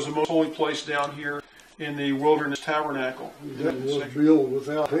was a most holy place down here in the wilderness tabernacle. That was built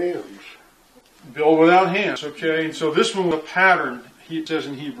without hands. Built without hands, okay? And so this one was a pattern, it says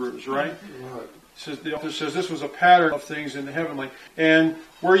in Hebrews, right? Right. The author says this was a pattern of things in the heavenly. And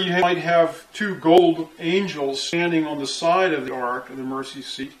where you might have two gold angels standing on the side of the ark of the mercy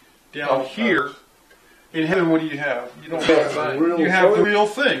seat, down here, in heaven, what do you have? You don't have that. You have the real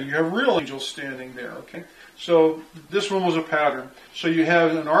thing. You have real angels standing there, okay? So this one was a pattern. So you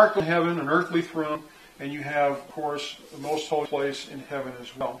have an ark in heaven, an earthly throne, and you have, of course, the most holy place in heaven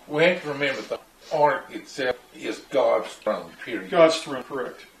as well. We have to remember the ark itself is God's throne, period. God's throne,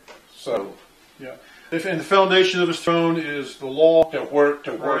 correct. So, yeah. And the foundation of his throne is the law. to work,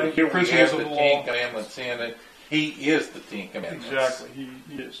 Right. here we Principles have of the the Ten law. Commandments in it. He is the Ten Commandments. Exactly.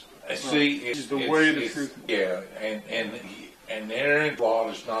 He is. See, He's the way, the truth. Yeah, and Aaron's law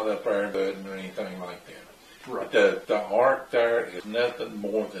is not up our button or anything like that. Right. The ark there is nothing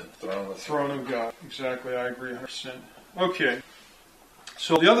more than the Throne of God. Exactly. I agree 100%. Okay.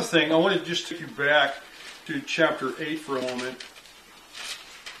 So the other thing, I want to just take you back to chapter 8 for a moment,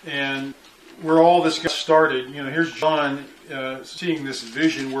 and where all this got started. You know, here's John seeing this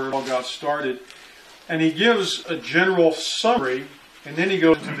vision where it all got started, and he gives a general summary, and then he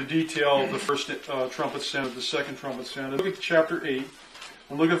goes into the detail of the first trumpet sounded, the second trumpet sounded. Look at chapter 8,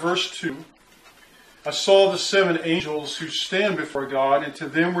 and look at verse 2. I saw the 7 angels who stand before God, and to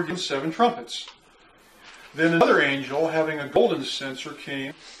them were given 7 trumpets. Then another angel, having a golden censer,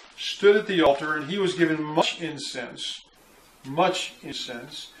 came, stood at the altar, and he was given much incense,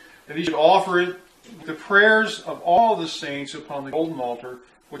 that he should offer it with the prayers of all the saints upon the golden altar,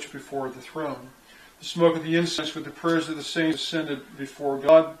 which before the throne. The smoke of the incense with the prayers of the saints ascended before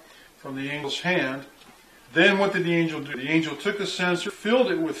God from the angel's hand. Then what did the angel do? The angel took the censer, filled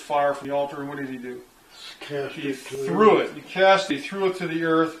it with fire from the altar, and what did he do? He threw it. He threw it to the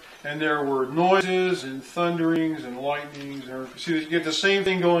earth, and there were noises and thunderings and lightnings. See, you get the same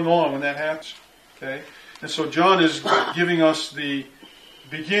thing going on when that happens. Okay? And so John is giving us the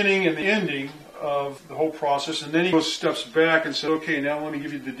beginning and the ending of the whole process, and then he goes steps back and says, okay, now let me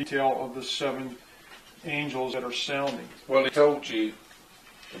give you the detail of the 7 angels that are sounding. Well, he told you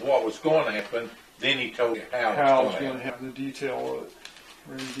what was going to happen, then he told you how it's going to happen, the detail of it.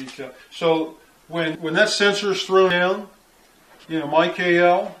 We're in detail. So when that censer is thrown down, you know,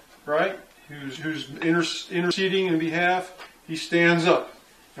 Michael, right, who's interceding in behalf, he stands up.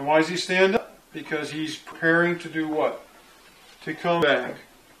 And why does he stand up? Because he's preparing to do what? To come back.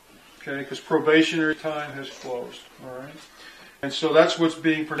 Okay, because probationary time has closed. All right? And so that's what's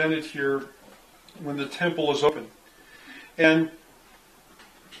being presented here when the temple is open. And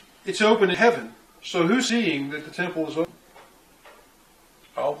it's open in heaven. So who's seeing that the temple is open?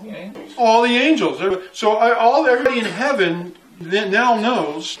 All the angels. All the angels. So everybody in heaven now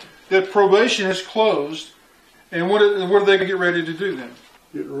knows that probation has closed. And what are they going to get ready to do then?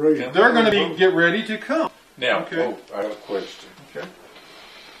 Get ready. They're going to get ready to come. Now, okay. I have a question. Okay.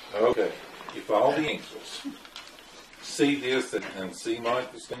 Okay. If all the angels see this and see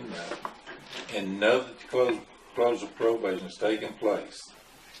Michael stand up and know that the close of probation is taking place,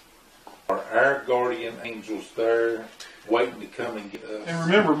 are our guardian angels there waiting to come and get us? And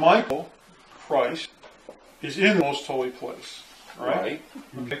remember, Michael, Christ, is in the most holy place. Right?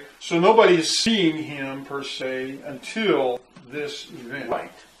 Okay. So nobody is seeing him, per se, until this event.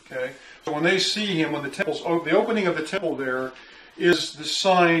 Right. Okay. So when they see him, when the opening of the temple there is the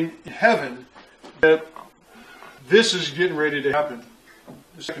sign in heaven that this is getting ready to happen.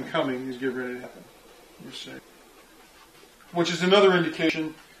 The second coming is getting ready to happen. You see. Which is another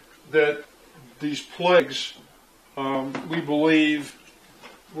indication that these plagues, we believe,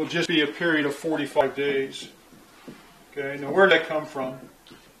 will just be a period of 45 days. Okay. Now, where did that come from?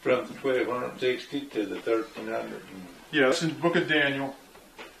 From the 1260 to the 1300. Yeah, it's in the book of Daniel,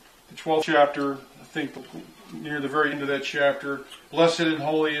 the 12th chapter, I think near the very end of that chapter. Blessed and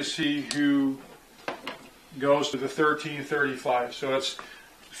holy is he who goes to the 1335. So it's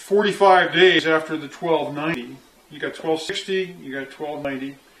 45 days after the 1290. You got 1260, you got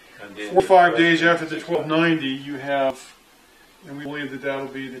 1290. 45 days after the 1290, you have, and we believe that that'll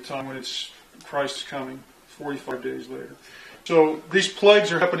be the time when Christ is coming, 45 days later. So these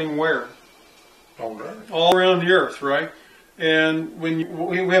plagues are happening where? All around the earth, right? And we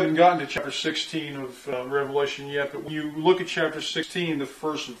haven't gotten to chapter 16 of Revelation yet, but when you look at chapter 16, the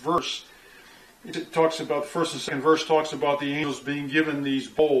first verse, it talks about, the first and second verse talks about the angels being given these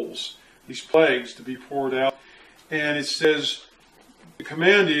bowls, these plagues to be poured out. And it says, the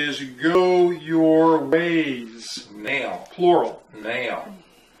command is, go your ways. Now. Plural. Now.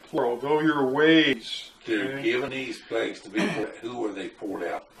 Plural. Go your ways. They're given these plagues to be poured out. Who are they poured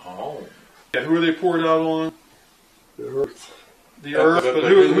out on? Yeah, who are they poured out on? The earth. The earth, but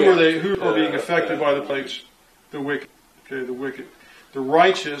who are they? Who are being affected by the plagues? The wicked. Okay, the wicked. The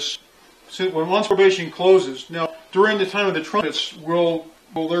righteous. So once probation closes, now during the time of the trumpets, will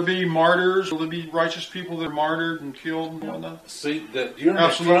there be martyrs? Will there be righteous people that are martyred and killed and whatnot? See, during the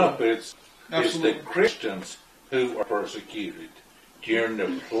trumpets, it's the Christians who are persecuted. During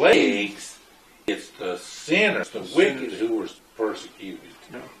the plagues, it's the sinners, the wicked, who are persecuted.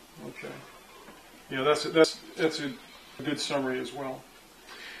 Yeah. Okay. Yeah, that's a good summary as well.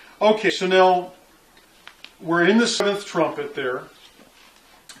 Okay, so now we're in the seventh trumpet there,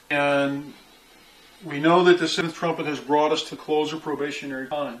 and we know that the seventh trumpet has brought us to close of probationary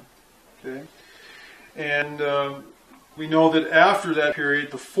time. Okay, and we know that after that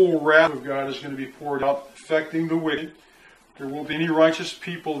period, the full wrath of God is going to be poured out, affecting the wicked. There won't be any righteous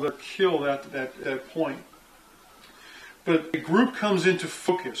people that are killed at that point. But a group comes into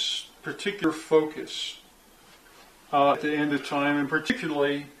focus, particular focus, at the end of time, and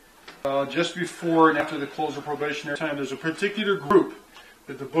particularly just before and after the close of probationary time. There's a particular group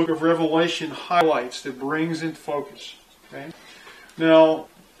that the book of Revelation highlights, that brings into focus. Okay? Now,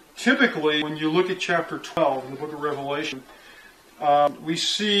 typically, when you look at chapter 12 in the book of Revelation, we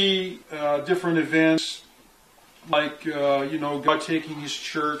see different events like, God taking His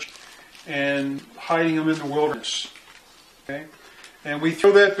church and hiding them in the wilderness. Okay? And we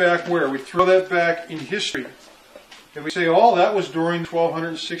throw that back where? We throw that back in history. And we say, oh, that was during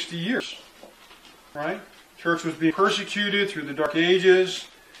 1260 years. Right? Church was being persecuted through the Dark Ages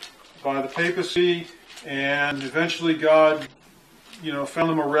by the papacy, and eventually God, found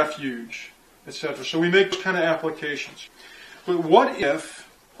them a refuge, etc. So we make those kind of applications. But what if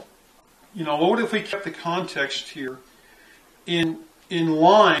we kept the context here in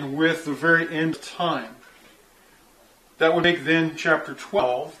line with the very end of time? That would make then chapter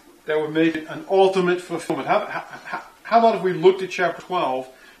 12, that would make it an ultimate fulfillment. How about if we looked at chapter 12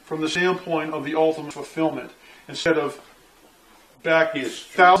 from the standpoint of the ultimate fulfillment, instead of back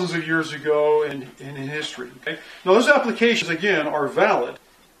thousands of years ago in history? Okay? Now, those applications, again, are valid,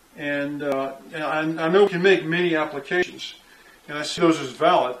 and I know we can make many applications, and I see those as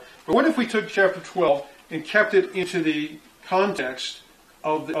valid. But what if we took chapter 12 and kept it into the context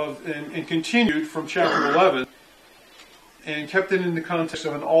and continued from chapter 11 and kept it in the context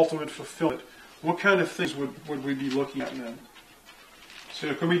of an ultimate fulfillment? What kind of things would we be looking at then?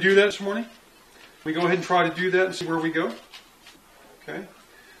 So can we do that this morning? Can we go ahead and try to do that and see where we go? Okay.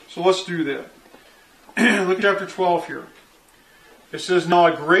 So let's do that. Look at chapter 12 here. It says, "Now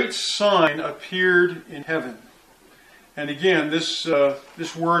a great sign appeared in heaven." And again, this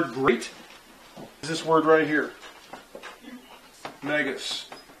word "great" is this word right here. Megas.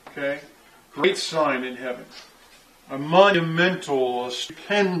 Okay? Great sign in heaven. A monumental, a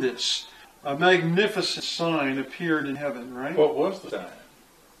stupendous, a magnificent sign appeared in heaven, right? What was the sign?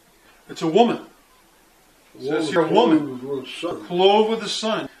 It's a woman. It says here, a woman clothed with the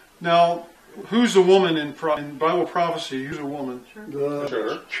sun. Now, who's the woman in Bible prophecy? Who's a woman? The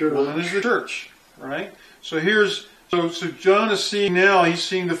church. Woman is the church, right? So so John is seeing now. He's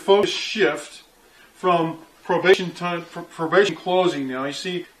seeing the focus shift from probation closing. Now he's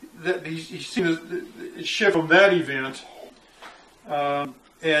seeing the shift from that event.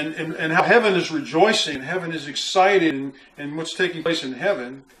 And how heaven is rejoicing, heaven is excited, and what's taking place in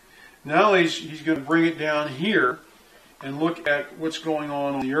heaven. Now he's going to bring it down here and look at what's going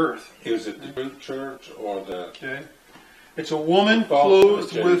on the earth. Is it the true church or the... Okay. It's a woman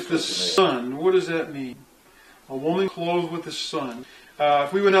clothed with the sun. What does that mean? A woman clothed with the sun.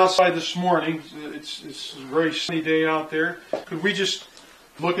 If we went outside this morning, it's a very sunny day out there. Could we just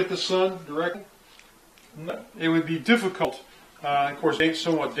look at the sun directly? No. It would be difficult. Of course, it's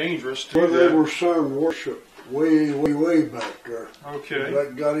somewhat dangerous to do that. They were sun worship way back there. Okay. Has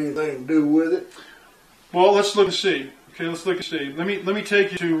that got anything to do with it? Well, let's look and see. Okay, let's look and see. Let me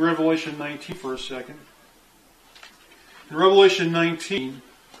take you to Revelation 19 for a second. In Revelation 19,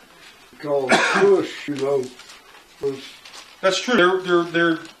 because Cush, was... That's true.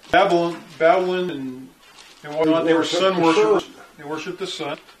 They're Babylon and whatnot. They were sun worshippers. They worshipped the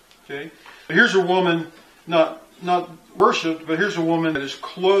sun. Okay. But here's a woman, not worshipped, but here's a woman that is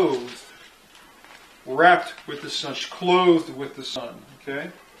clothed, wrapped with the sun. She's clothed with the sun. Okay.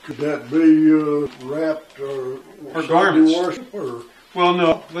 Could that be wrapped or her garments? Worship, or? Well,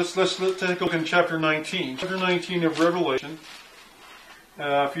 no. Let's take a look in chapter 19. Chapter 19 of Revelation.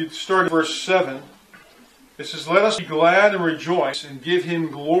 If you start at verse 7, it says, "Let us be glad and rejoice and give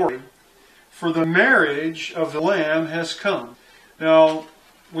Him glory, for the marriage of the Lamb has come." Now,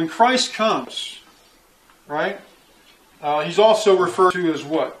 when Christ comes, right? He's also referred to as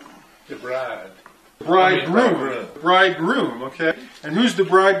what? The bride. Bridegroom. Bridegroom, okay? And who's the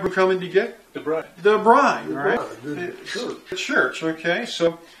bridegroom coming to get? The bride. The bride, right? The church. The church, okay?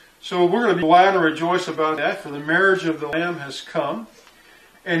 So we're going to be glad and rejoice about that, for the marriage of the Lamb has come.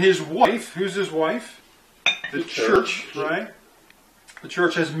 And his wife, who's his wife? The church, right? The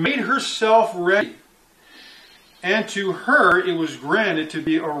church has made herself ready. And to her it was granted to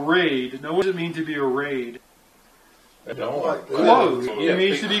be arrayed. Now what does it mean to be arrayed? Clothed. It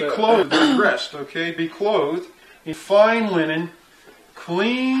means to be clothed or dressed, okay? Be clothed in fine linen,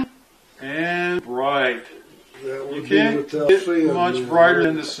 clean and bright. You can't get much brighter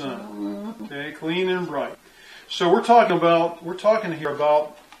than the sun. Okay, clean and bright. So we're talking here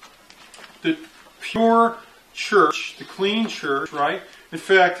about the pure church, the clean church, right? In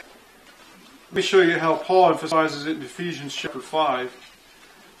fact, let me show you how Paul emphasizes it in Ephesians chapter 5.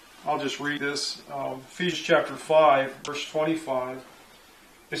 I'll just read this. Ephesians chapter 5, verse 25.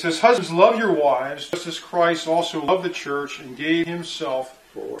 It says, "Husbands, love your wives, just as Christ also loved the church and gave himself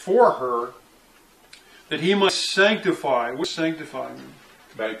for her, that he might sanctify." What does sanctify mean?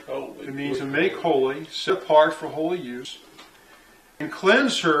 Make holy. It means to make holy, set apart for holy use, and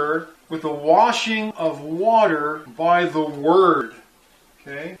cleanse her with the washing of water by the word.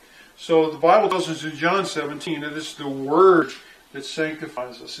 Okay? So the Bible tells us in John 17 that it's the word that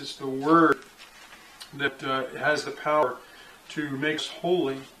sanctifies us. It's the word that has the power to make us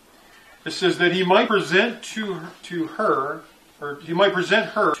holy. It says that he might present to her, or he might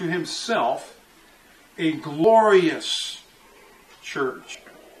present her to himself, a glorious church.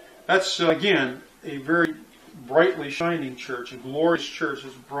 That's, again, a very brightly shining church. A glorious church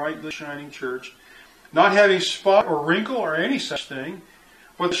is a brightly shining church. Not having spot or wrinkle or any such thing,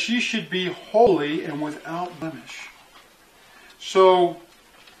 but she should be holy and without blemish. So,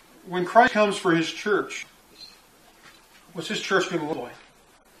 when Christ comes for his church, what's his church going to look like?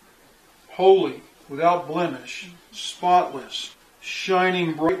 Holy, without blemish, spotless,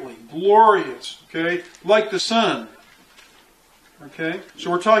 shining brightly, glorious, okay? Like the sun. Okay?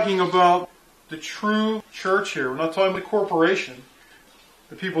 So we're talking about the true church here. We're not talking about the corporation.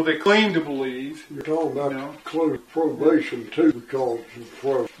 The people that claim to believe. You're talking about close probation too, because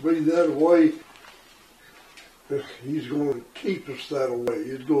for us to be that way, he's going to keep us that way.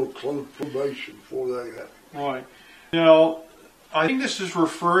 He's going to close probation before that happens. Right. Now, I think this is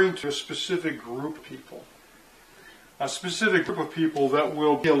referring to a specific group of people. A specific group of people that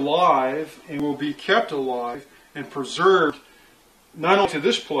will be alive and will be kept alive and preserved not only to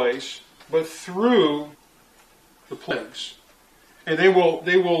this place, but through the plagues. And they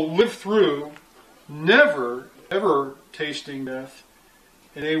will live through, never, ever tasting death.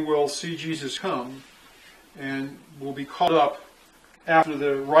 And they will see Jesus come and will be caught up after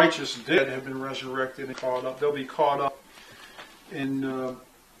the righteous dead have been resurrected and caught up. They'll be caught up in and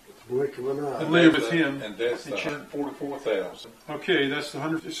live with him. And that's the 144,000. Okay, that's the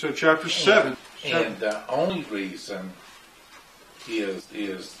 100. So chapter 7. And the only reason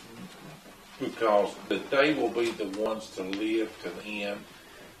is because that they will be the ones to live to the end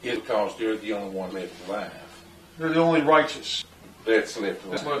is because they're the only one left alive. They're the only righteous. That's left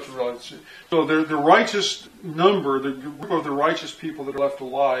alive. That's left alive. So the righteous number, the group of the righteous people that are left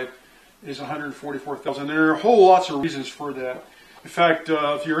alive is 144,000. There are whole lots of reasons for that. In fact,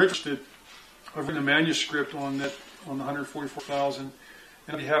 if you're interested, I've written a manuscript on that, on the 144,000,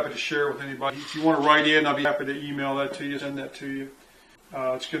 and I'd be happy to share it with anybody. If you want to write in, I'll be happy to email that to you, send that to you.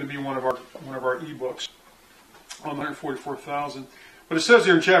 It's going to be one of our ebooks on 144,000. But it says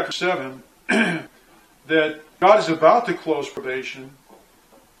here in chapter 7 that God is about to close probation,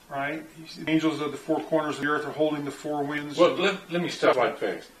 right? The angels of the four corners of the earth are holding the four winds. Well, let me stop right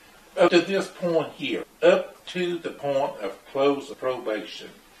fast. Up to this point here, up to the point of close of probation,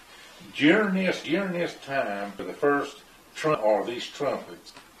 during this time for the first these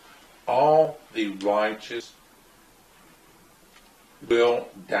trumpets, all the righteous will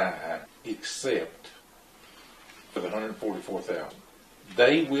die except for the 144,000.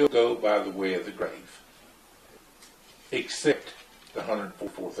 They will go by the way of the grave, except the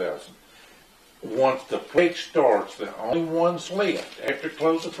 144,000. Once the plague starts, the only ones left after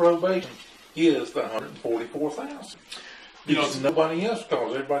close of probation is the 144,000. Because nobody else,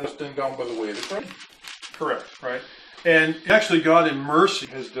 because everybody else done gone by the way of the grave. Correct, right? And actually, God in mercy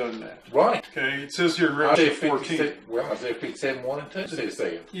has done that. Right. Okay, it says here in Revelation 14. Isaiah 57, 1 and 2 says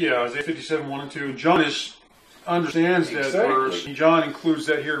that. Yeah, Isaiah 57, 1 and 2. And John understands that verse. And John includes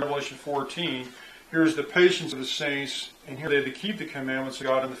that here in Revelation 14. Here's the patience of the saints, and here they to keep the commandments of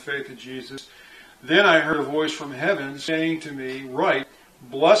God and the faith of Jesus. Then I heard a voice from heaven saying to me, "Write,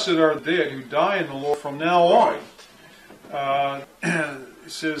 blessed are the dead who die in the Lord from now on."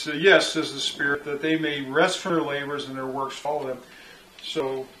 says, yes, says the Spirit, that they may rest from their labors and their works follow them.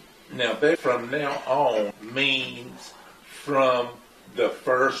 So now that from now on means from the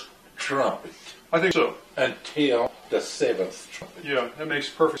first trumpet. I think so. Until the seventh trumpet. Yeah, that makes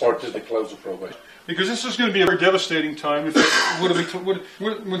perfect sense. Or to the close of probation. Because this is going to be a very devastating time.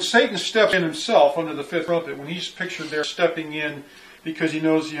 When Satan steps in himself under the fifth trumpet, when he's pictured there stepping in because he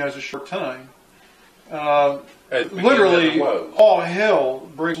knows he has a short time, literally all hell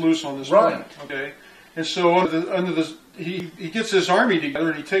breaks loose on this planet. Okay, and so he gets this army together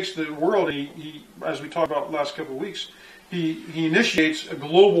and he takes the world. And he as we talked about the last couple of weeks, he initiates a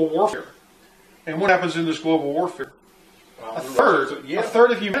global warfare. And what happens in this global warfare? A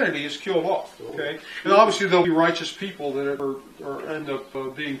third of humanity is killed off. Okay, and obviously there'll be righteous people that end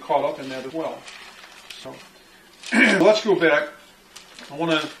up being caught up in that as well. So let's go back.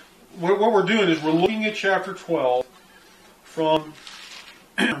 What we're doing is we're looking at chapter 12 from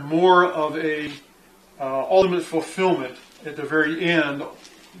more of a ultimate fulfillment at the very end,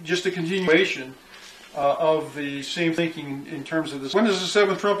 just a continuation of the same thinking in terms of this. When does the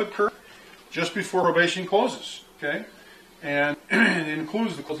seventh trumpet occur? Just before probation closes. Okay. And it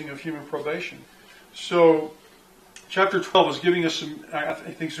includes the closing of human probation. So, chapter 12 is giving us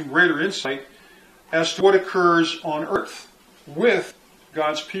some greater insight as to what occurs on earth with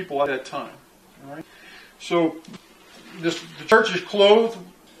God's people at that time. All right. So, the church is clothed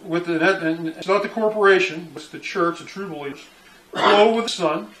with and it's not the corporation, it's the church, the true believers, clothed with the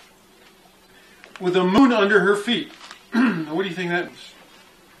sun, with the moon under her feet. What do you think that means?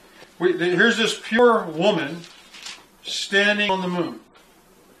 Here's this pure woman standing on the moon.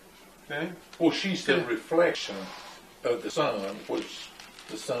 Okay? Well, she's the reflection of the sun, which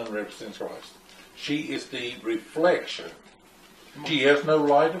the sun represents Christ. She is the reflection. She has no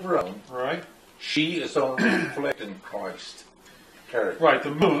light of her own. Right. She is only reflecting Christ's character. Right,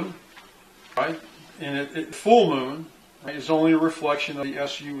 the moon, right? And full moon, right, is only a reflection of the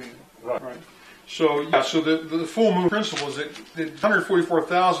sun. Right. So the full moon principle is that the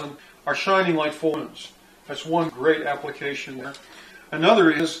 144,000 are shining like full moons. That's one great application there.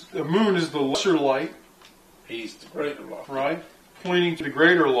 Another is the moon is the lesser light. He's the greater light. Right? Pointing to the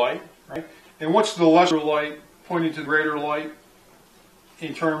greater light. Right? And what's the lesser light pointing to the greater light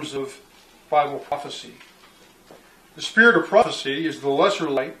in terms of Bible prophecy? The spirit of prophecy is the lesser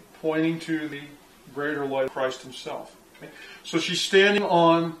light pointing to the greater light of Christ himself. Okay? So she's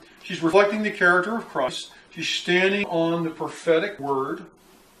reflecting the character of Christ. She's standing on the prophetic word.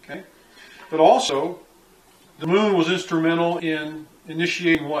 Okay? But also, the moon was instrumental in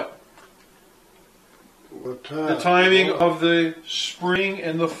initiating what? The timing of the spring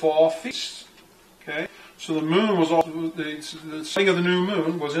and the fall feasts. Okay? So the moon was also, the setting of the new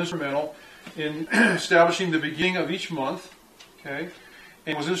moon was instrumental in establishing the beginning of each month. Okay?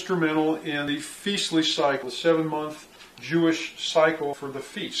 And was instrumental in the feastly cycle, the 7-month Jewish cycle for the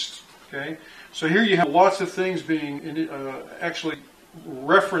feast. Okay? So here you have lots of things being actually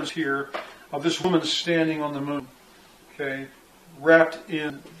referenced here of this woman standing on the moon, okay, wrapped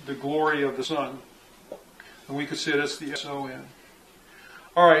in the glory of the sun. And we could say that's the S-O-N.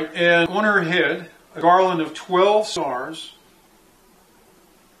 All right, and on her head, a garland of 12 stars.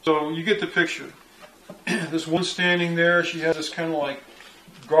 So you get the picture. This one standing there, she has this kind of like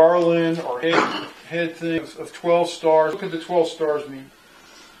garland or head thing of 12 stars. What could the 12 stars mean?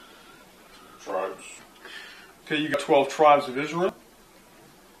 Tribes. Okay, you got 12 tribes of Israel.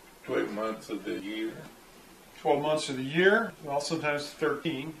 12 months of the year. 12 months of the year. Well, sometimes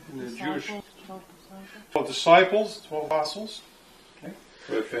 13 in the Jewish. 12 disciples, 12 apostles. Okay.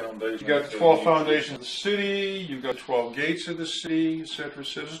 12 foundations. You got the 12 foundations of the city. You've got 12 gates of the city, etc.,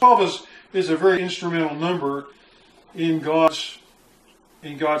 etc. 12 is a very instrumental number in God's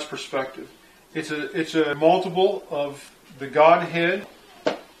perspective. It's a multiple of the Godhead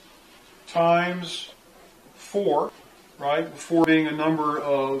times 4, right? 4 being a number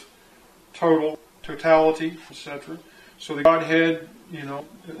of totality, etc. So the Godhead,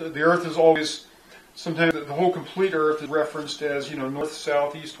 the earth is always, sometimes the whole complete earth is referenced as, north,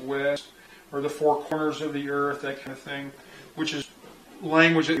 south, east, west, or the 4 corners of the earth, that kind of thing, which is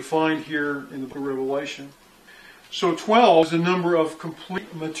language that you find here in the book of Revelation. So 12 is a number of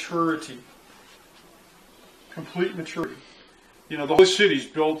complete maturity. Complete maturity. The whole city is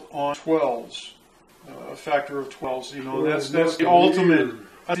built on 12s, a factor of 12s. That's the ultimate.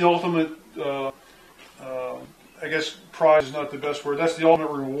 That's the ultimate. I guess prize is not the best word. That's the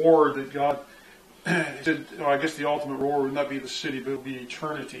ultimate reward that God said. I guess the ultimate reward would not be the city, but it would be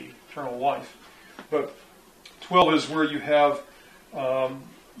eternity, eternal life. But 12 is where you have,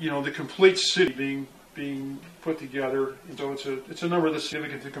 the complete city being being put together. And so it's a number that's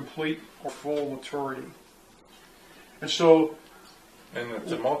significant to complete or full maturity. And so, and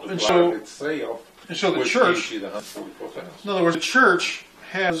the multiplier itself. And so the which church, gives you the 144,000. in other words, the church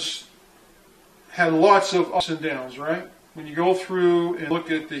has had lots of ups and downs, right? When you go through and look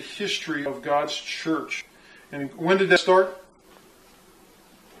at the history of God's church, and when did that start?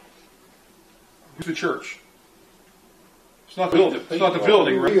 Who's the church? It's not the building. It's not the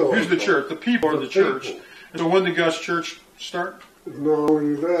building, right? Who's the church? The people are the church. And so when did God's church start? Not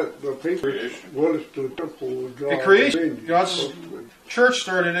only that, the people. What is the temple of God? At creation. God's church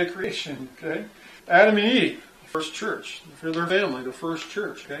started at creation. Okay, Adam and Eve, the first church for their family, the first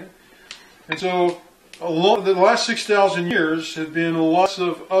church. Okay, and so the last 6,000 years have been lots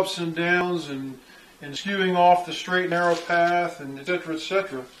of ups and downs and skewing off the straight and narrow path, and et cetera, et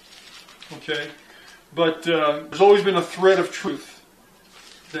cetera. Okay, but there's always been a thread of truth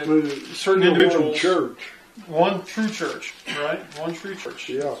that certain individuals. One true church, right? One true church.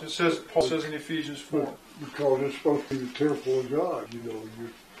 Yeah. So Paul says in Ephesians 4. Because it's supposed to be the temple of God,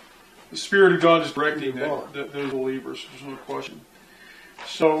 The Spirit of God is directing those believers. There's no question.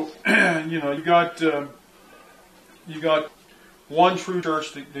 So, you got one true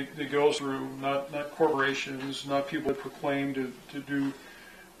church that goes through, not corporations, not people that proclaim to do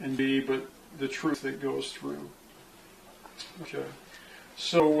and be, but the truth that goes through. Okay.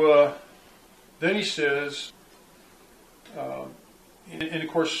 So, then he says, and of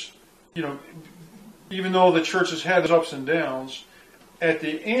course, even though the church has had its ups and downs, at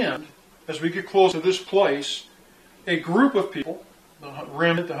the end, as we get close to this place, a group of people, the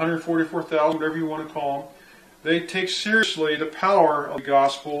remnant, the 144,000, whatever you want to call them, they take seriously the power of the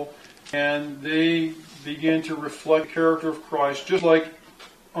gospel, and they begin to reflect the character of Christ, just like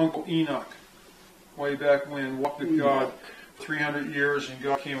Uncle Enoch, way back when, walked with God 300 years, and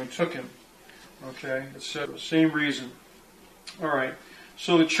God came and took him. Okay, etc. Same reason. All right.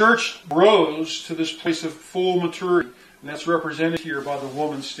 So the church rose to this place of full maturity, and that's represented here by the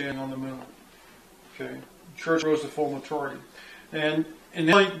woman standing on the moon. Okay, the church rose to full maturity, and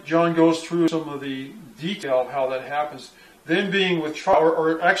then John goes through some of the detail of how that happens. Then being with child,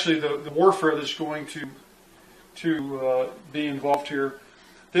 or actually the warfare that's going to be involved here.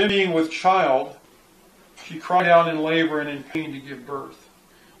 Then being with child, she cried out in labor and in pain to give birth.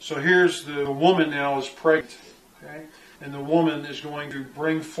 So here's the woman now is pregnant, okay, and the woman is going to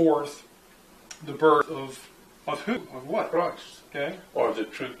bring forth the birth of who? Of what? Christ. Okay. Or the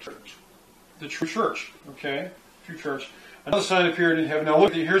true church. The true church. Okay. True church. Another sign appeared in heaven. Now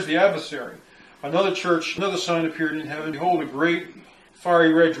look, here's the adversary. Another sign appeared in heaven. Behold, a great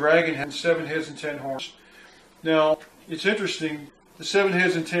fiery red dragon had 7 heads and 10 horns. Now, it's interesting, the 7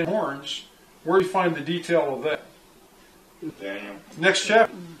 heads and 10 horns, where do you find the detail of that? Daniel. Next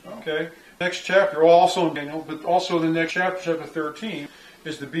chapter. Okay. Next chapter, also in Daniel, but also the next chapter, chapter 13,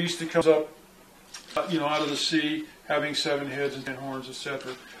 is the beast that comes up, out of the sea, having 7 heads and 10 horns,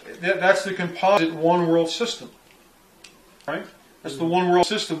 etc. That's the composite one world system. Right? That's the one world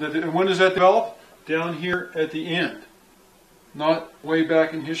system. And when does that develop? Down here at the end. Not way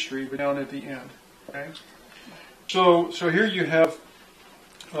back in history, but down at the end. Okay? So here you have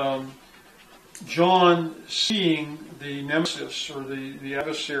John seeing the nemesis, or the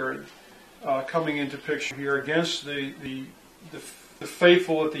adversary, coming into picture here against the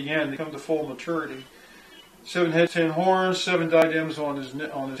faithful at the end. They come to full maturity. 7 heads, 10 horns, 7 diadems on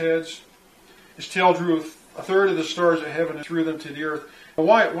his heads. His tail drew a third of the stars of heaven and threw them to the earth. Now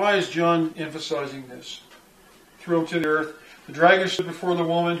why is John emphasizing this? Threw them to the earth. The dragon stood before the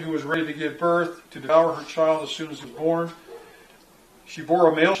woman who was ready to give birth, to devour her child as soon as it was born. She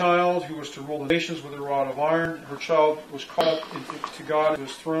bore a male child who was to rule the nations with a rod of iron. Her child was caught up to God to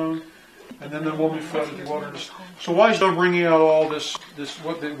his throne. And then the woman fled into the wilderness. So why is John bringing out all this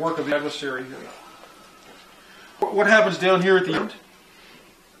what the work of the adversary here? What happens down here at the end?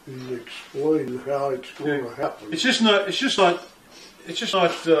 He explains how it's going to happen. It's just not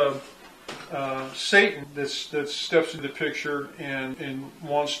Satan that steps into the picture and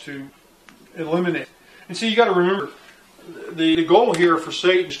wants to eliminate. And so you got to remember, the goal here for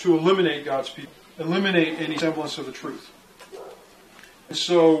Satan is to eliminate God's people, eliminate any semblance of the truth. And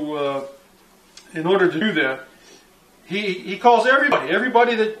so, in order to do that, he calls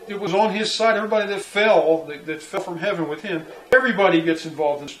everybody that was on his side, everybody that fell from heaven with him, everybody gets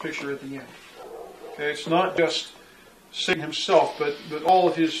involved in this picture at the end. Okay, it's not just Satan himself, but all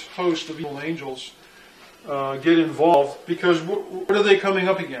of his host of evil angels get involved, because what are they coming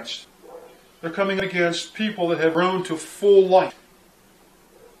up against? They're coming against people that have grown to full light.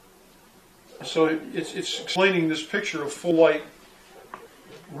 So it's explaining this picture of full light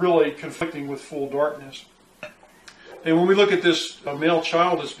really conflicting with full darkness. And when we look at this male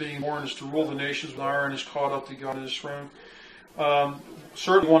child that's being born is to rule the nations with iron, is caught up to God in his throne.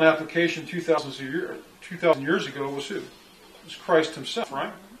 Certainly one application 2,000 years ago was who? It was Christ himself, right?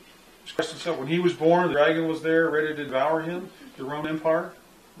 It was Christ himself. When he was born, the dragon was there, ready to devour him, the Roman Empire.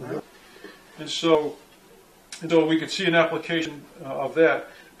 Right? And so we could see an application of that.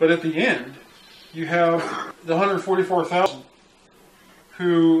 But at the end, you have the 144,000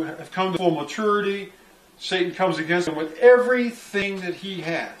 who have come to full maturity. Satan comes against them with everything that he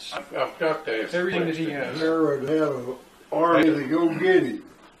has. I've got to ask everything that he has. Herod had an army to go get him.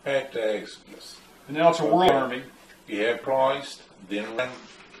 I have to ask this. And now it's a world army. You have Christ, then around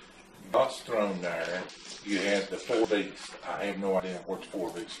God's throne there, you have the four beasts. I have no idea what the four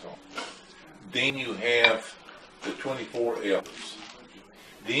beasts are. Then you have the 24 elders.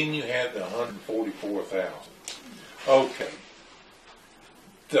 Then you have the 144,000. Okay.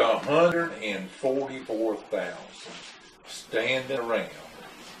 The 144,000 standing around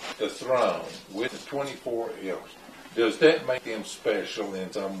the throne with the 24 elders. Does that make them special in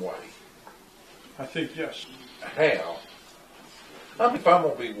some way? I think yes. How? I mean, if I'm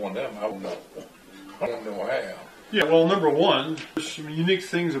going to be one of them, I don't know. I don't know how. Yeah, well, number one, there's some unique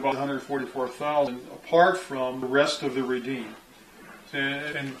things about 144,000 apart from the rest of the redeemed.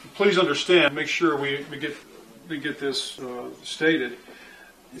 And please understand, make sure we get this stated.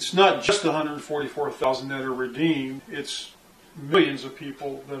 It's not just the 144,000 that are redeemed. It's millions of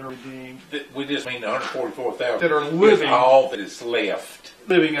people that are redeemed. We just mean 144,000 that are living. All that is left.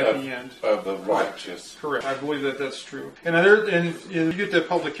 Living at the end. Of the righteous. Correct. I believe that that's true. And if you get that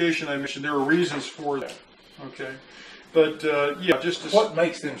publication I mentioned, there are reasons for that. Okay. But, just to... What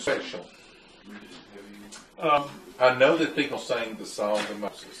makes them special? I know that people sing the Song of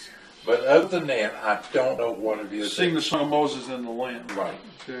Moses. But other than that, I don't know what it is. Sing the Song of Moses and the Lamb. Right.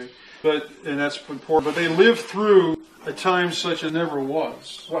 Okay. And that's important. But they lived through a time such as never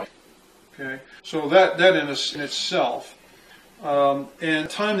was. Right. Okay. So that in itself, and a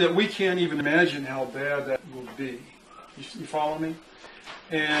time that we can't even imagine how bad that will be. You follow me?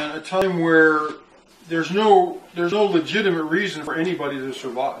 And a time where there's no legitimate reason for anybody to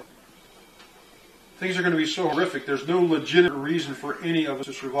survive. Things are going to be so horrific. There's no legitimate reason for any of us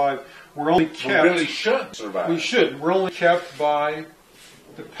to survive. We're only kept. We really shouldn't survive. We should. We're only kept by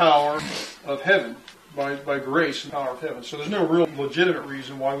the power of heaven, by grace and power of heaven. So there's no real legitimate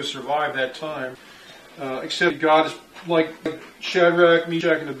reason why we survive that time, except God is like Shadrach,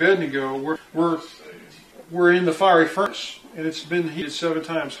 Meshach, and Abednego. We're in the fiery furnace, and it's been heated 7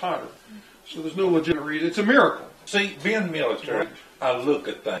 times hotter. So there's no legitimate reason. It's a miracle. See, being military, I look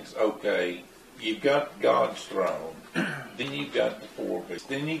at things. Okay. You've got God's throne, then you've got the 4 beasts,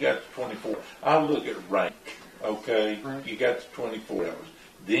 then you got the 24. I look at rank, okay? Right. You got the 24 elders,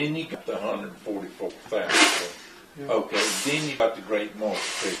 then you got the 144,000, okay? Then you got the great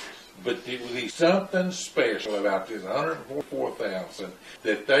multitude. But there will be something special about this 144,000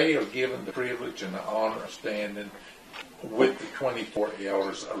 that they are given the privilege and the honor of standing with the 24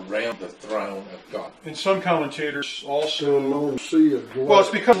 elders around the throne of God. And some commentators also... Well, it's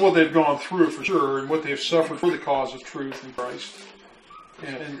because of what they've gone through, for sure, and what they've suffered for the cause of truth in Christ,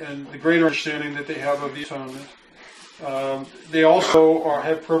 and the greater understanding that they have of the atonement. They also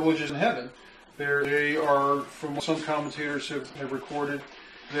have privileges in heaven. They are, from what some commentators have recorded,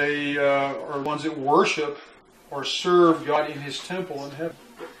 they are ones that worship or serve God in His temple in heaven,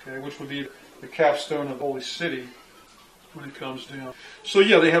 okay, which would be the capstone of the holy city when it comes down. So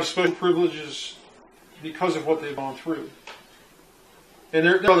they have special privileges because of what they've gone through. And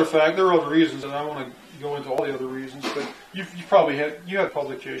there are other reasons, and I want to go into all the other reasons, but you probably have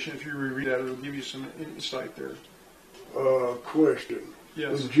publication. If you reread that, it'll give you some insight there. Question.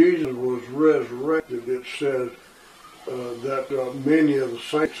 Yes. When Jesus was resurrected, it says that many of the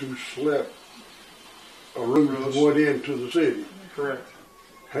saints who slept went into the city. Correct.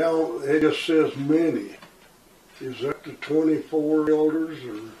 How it just says many. Is that the 24 elders,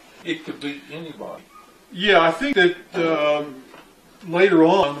 or it could be anybody? Yeah, I think that later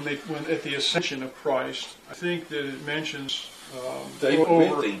on, when at the ascension of Christ, I think that it mentions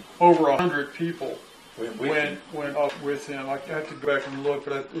over 100 people went up with him. I have to go back and look,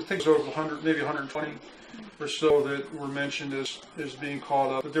 but I think it's over 100, maybe 120 or so that were mentioned as being caught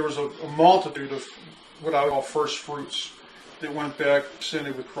up. But there was a multitude of what I would call first fruits that went back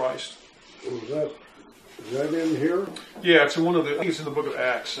ascended with Christ. Is that in here? Yeah, it's in I think it's in the book of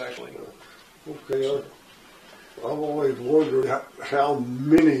Acts, actually. Okay, I've always wondered how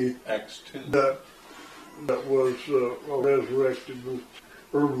many Acts 2. that was resurrected.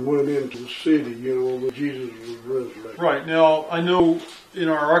 Irvin went into the city, that Jesus was resurrected. Right. Now, I know in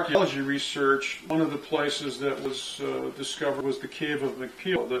our archaeology research, one of the places that was discovered was the Cave of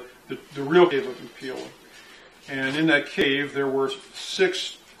Machpelah, the real Cave of Machpelah. And in that cave, there were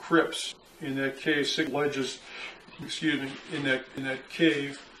 6 crypts in that cave, 6 ledges, in that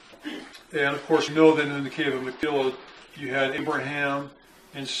cave. And of course, you know that in the Cave of Machpelah, you had Abraham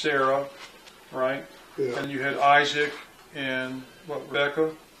and Sarah, right? Yeah. And you had Isaac and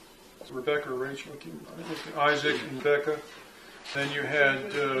Rebecca or Rachel? Isaac and Rebecca. Then you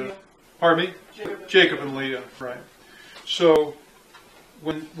had, Jacob and Leah, right? So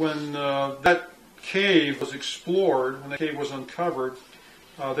when that cave was explored, when the cave was uncovered,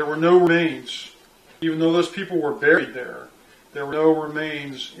 there were no remains. Even though those people were buried there, there were no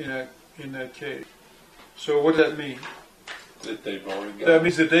remains in that cave. So what does that mean? That they've already got. That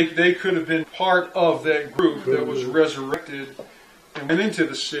means that they could have been part of that group that was resurrected and went into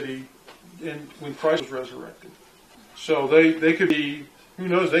the city when Christ was resurrected. So they could be, who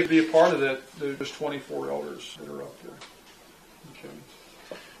knows, they could be a part of that, those 24 elders that are up there. Okay.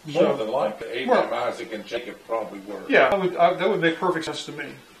 More than likely, Abraham, Isaac, and Jacob probably were. Yeah, that would make perfect sense to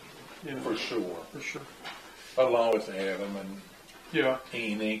me. For sure. For sure. Along with Adam and Yeah.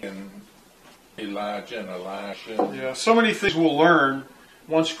 Enoch and Elijah and Elisha. Yeah, so many things we'll learn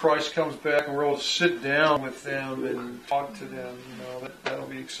once Christ comes back and we're able to sit down with them and talk to them. That'll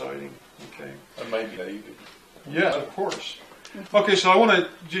be exciting. Okay. And maybe David. Yeah, of course. Okay, so I want to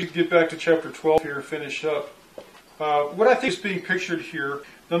just get back to chapter 12 here and finish up. What I think is being pictured here,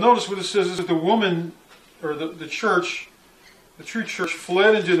 now notice what it says is that the woman, or the church, the true church,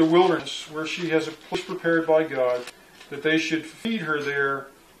 fled into the wilderness where she has a place prepared by God that they should feed her there.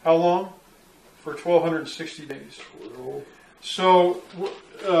 How long? For 1,260 days. So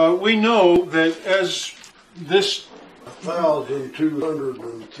we know that as this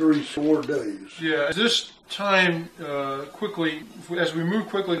 1,203 days. Yeah, as this time quickly, as we move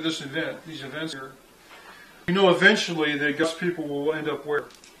quickly to this event, these events here, we know eventually that God's people will end up where?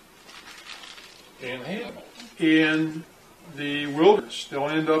 In Him. In the wilderness. They'll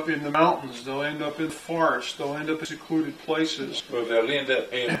end up in the mountains. They'll end up in the forest. They'll end up in secluded places. Well, they'll end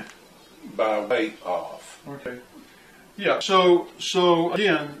up in by way of. Okay. Yeah. So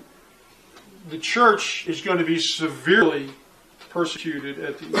again, the church is going to be severely persecuted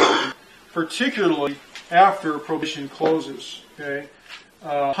at the end, particularly after probation closes. Okay.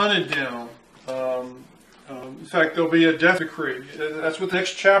 Hunted down. In fact, there'll be a death decree. That's what the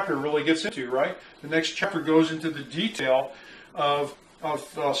next chapter really gets into, right? The next chapter goes into the detail of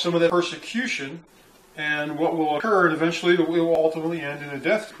some of that persecution and what will occur, and eventually it will ultimately end in a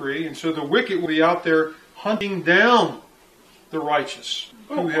death decree. And so the wicked will be out there hunting down the righteous.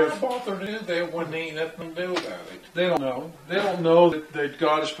 Well, why bother to do that when there ain't nothing to do about it? They don't know. They don't know that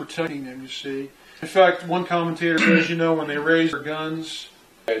God is protecting them, you see. In fact, one commentator says, when they raise their guns,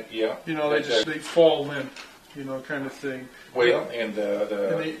 Yeah. they fall limp, kind of thing. Well, and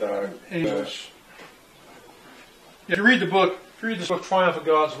the angels. If you read this book, Triumph of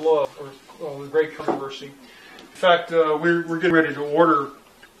God's Love, or The Great Controversy. In fact, we're getting ready to order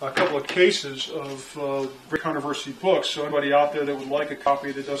a couple of cases of Great Controversy books. So anybody out there that would like a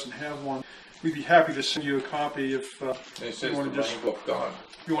copy that doesn't have one, we'd be happy to send you a copy if you want to just. Rainbow of God.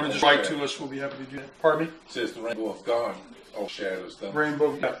 If you want to just write to us, we'll be happy to do that. Pardon me? It says the rainbow of God overshadows them.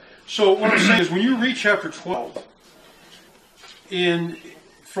 Rainbow. Yeah. So what I'm saying is, when you read chapter 12,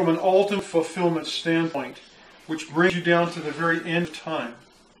 from an ultimate fulfillment standpoint, which brings you down to the very end of time,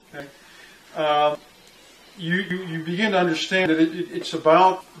 okay, you begin to understand that it's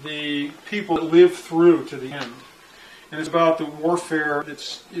about the people that live through to the end. And it's about the warfare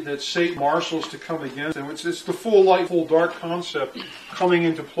that Satan marshals to come against them. It's the full light, full dark concept coming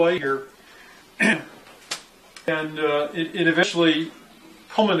into play here. And it eventually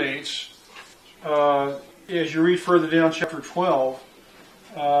culminates, as you read further down chapter 12,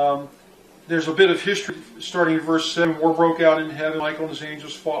 there's a bit of history starting in verse 7. War broke out in heaven. Michael and his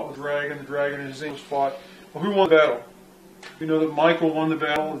angels fought with the dragon and his angels fought. Well, who won the battle? We know that Michael won the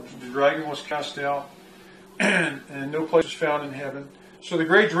battle. The dragon was cast out, and no place was found in heaven. So the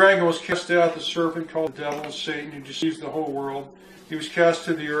great dragon was cast out, the serpent called the devil, Satan, who deceives the whole world. He was cast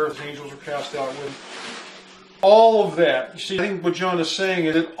to the earth. His angels were cast out with him. All of that, you see, I think what John is saying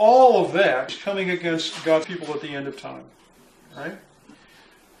is that all of that is coming against God's people at the end of time. Right?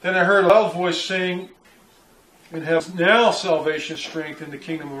 Then I heard a loud voice saying in heaven, now salvation, strength, and the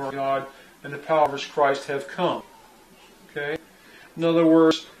kingdom of our God and the power of his Christ have come. Okay? In other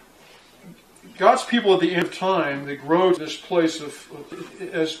words, God's people at the end of time, they grow to this place of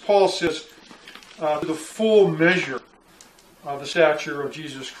as Paul says, the full measure the stature of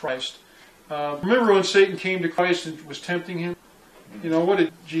Jesus Christ. Remember when Satan came to Christ and was tempting him? What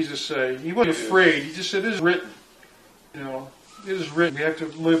did Jesus say? He wasn't afraid. He just said, "It is written." It is written. We have to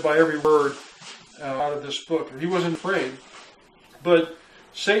live by every word out of this book. He wasn't afraid. But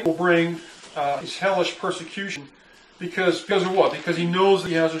Satan will bring his hellish persecution because of what? Because he knows that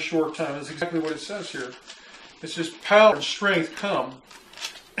he has a short time. That's exactly what it says here. It says, "Power and strength come,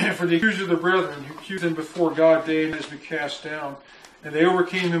 for the accuser of the brethren who accused them before God day and night has been cast down. And they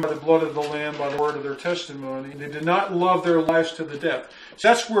overcame him by the blood of the Lamb, by the word of their testimony. And they did not love their lives to the death."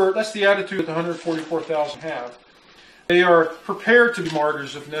 So that's the attitude that the 144,000 have. They are prepared to be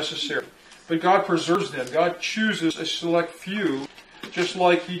martyrs if necessary. But God preserves them. God chooses a select few, just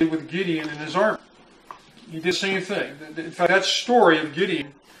like he did with Gideon and his army. He did the same thing. In fact, that story of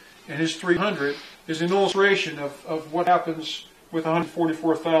Gideon and his 300 is an illustration of what happens with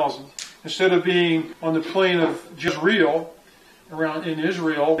 144,000. Instead of being on the plain of Jezreel, around in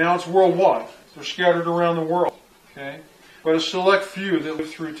Israel, now it's worldwide. They're scattered around the world. Okay? But a select few that live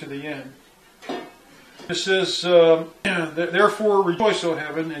through to the end. It says, "Therefore rejoice, O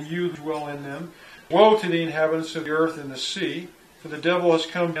heaven, and you who dwell in them. Woe to the inhabitants of the earth and the sea, for the devil has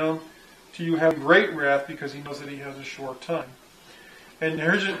come down to you having great wrath, because he knows that he has a short time." And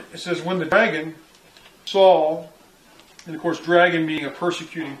it says, "When the dragon saw," and of course dragon being a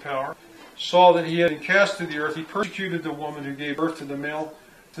persecuting power, "saw that he had been cast to the earth, he persecuted the woman who gave birth to the male."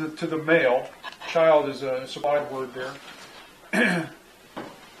 To the male. Child is a wide word there.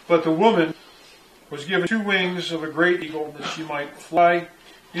 "But the woman was given 2 wings of a great eagle, that she might fly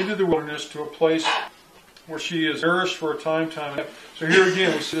into the wilderness to a place where she is nourished for a time and a half." So here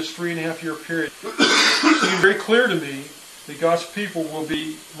again, we see this 3.5-year period. It seems very clear to me that God's people will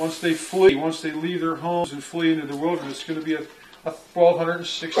be, once they leave their homes and flee into the wilderness, it's going to be a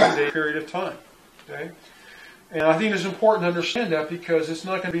 1,260-day period of time. Okay? And I think it's important to understand that, because it's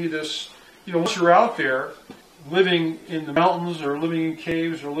not going to be this, once you're out there living in the mountains or living in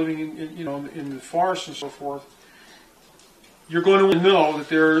caves or living in the forests and so forth, you're going to know that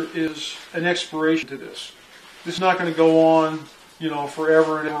there is an expiration to this. This is not going to go on,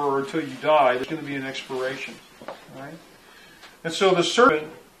 forever and ever or until you die. There's going to be an expiration. All right? And so the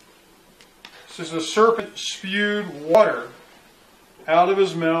serpent, it says, "The serpent spewed water out of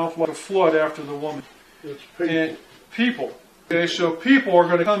his mouth like a flood after the woman." It's people. And people. Okay, so people are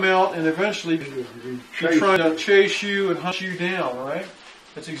going to come out and eventually be trying to chase you and hunt you down, right?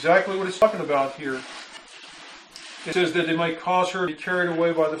 That's exactly what it's talking about here. It says that they might cause her to be carried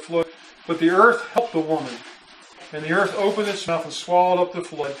away by the flood. But the earth helped the woman. And the earth opened its mouth and swallowed up the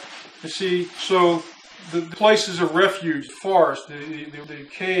flood. You see, so the places of refuge, the forest, the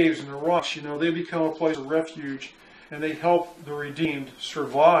caves and the rocks, they become a place of refuge. And they help the redeemed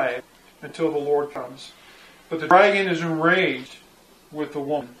survive until the Lord comes. But the dragon is enraged with the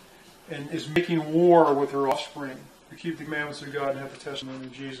woman and is making war with her offspring to keep the commandments of God and have the testimony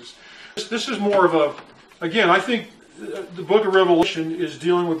of Jesus. This is more of a, again, I think the book of Revelation is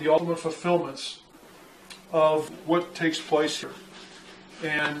dealing with the ultimate fulfillments of what takes place here.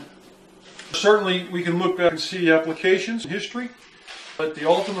 And certainly we can look back and see applications in history, but the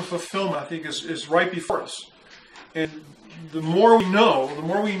ultimate fulfillment, I think, is right before us. And the more we know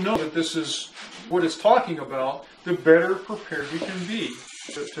that this is what it's talking about, the better prepared we can be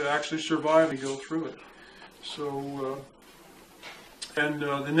to actually survive and go through it. So,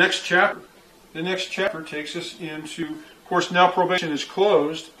 the next chapter takes us into, of course, now probation is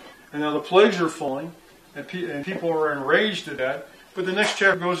closed, and now the plagues are falling, and people are enraged at that. But the next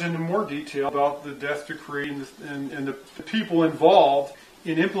chapter goes into more detail about the death decree and the people involved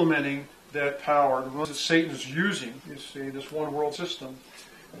in implementing that power, the ones that Satan's using, you see, this one world system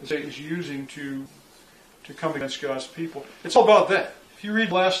that Satan's using to come against God's people. It's all about that. If you read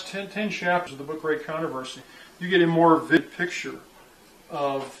the last 10 chapters of the book Great Controversy, you get a more vivid picture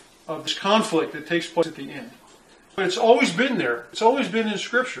of this conflict that takes place at the end. But it's always been there. It's always been in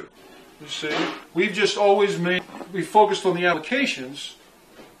Scripture. You see, we've just always we focused on the applications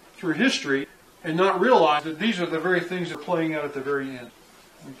through history and not realized that these are the very things that are playing out at the very end.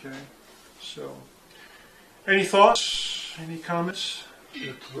 Okay? So, any thoughts? Any comments?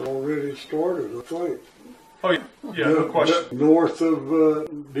 It's already started, I think. Oh, yeah, no question. North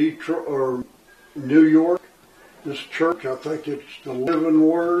of Detroit or New York, this church, I think it's the Living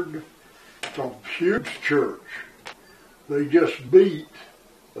Word. It's a huge church. They just beat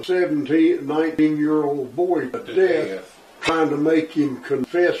a 19-year-old boy to death, trying to make him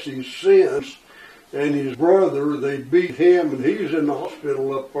confess his sins. And his brother, they beat him, and he's in the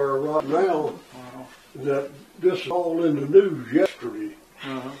hospital up there right now. Wow. This is all in the news yesterday.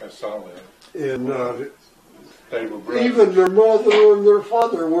 I saw that. And They were brothers. Even their mother and their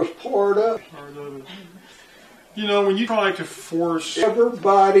father was part of it. You know, when you try to force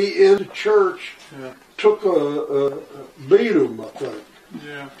Everybody in the church yeah. took beat them, I think.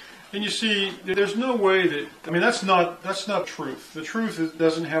 Yeah, and you see, there's no way that that's not truth. The truth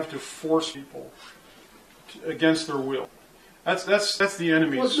doesn't have to force people against their will. That's the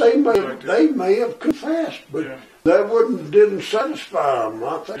enemy's. Well, they may have confessed, but yeah. that didn't satisfy them.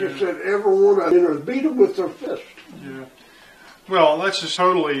 I think it said everyone beat them with their fist. Yeah. Well, that's the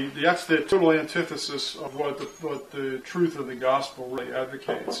total antithesis of what the truth of the gospel really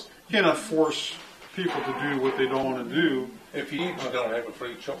advocates. You cannot force people to do what they don't want to do. If you don't have a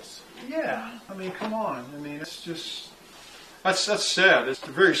free choice. Yeah, I mean, come on. I mean, it's just that's sad. It's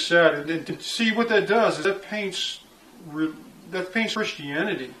very sad. And to see what that does is that paints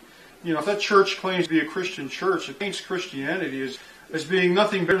Christianity. You know, if that church claims to be a Christian church, it paints Christianity as being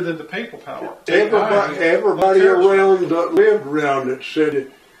nothing better than the papal power. Everybody around that lived around it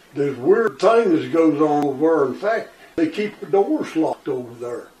said there's weird things goes on over there. In fact, they keep the doors locked over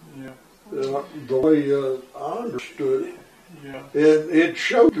there. Yeah. The way I understood it. Yeah. And it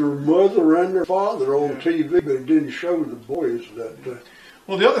showed their mother and their father on TV, but it didn't show the boys that day.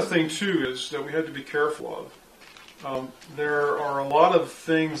 Well, the other thing, too, is that we have to be careful of. There are a lot of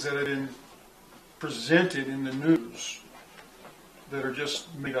things that have been presented in the news that are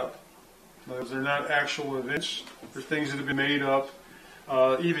just made up. They're not actual events. They're things that have been made up.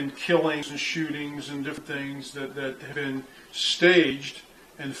 Even killings and shootings and different things that have been staged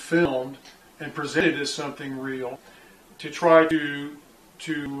and filmed and presented as something real to try to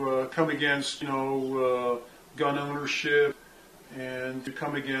come against, gun ownership and to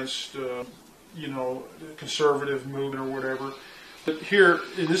come against, conservative movement or whatever. But here,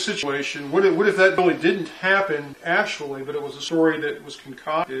 in this situation, what if that really didn't happen actually, but it was a story that was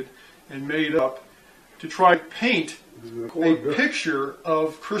concocted and made up to try to paint a picture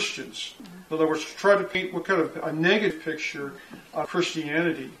of Christians? In other words, to try to paint what kind of a negative picture of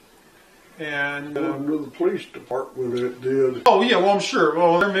Christianity. And the police department it did. Oh yeah, well I'm sure.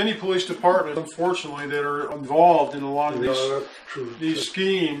 Well, there are many police departments, unfortunately, that are involved in a lot of these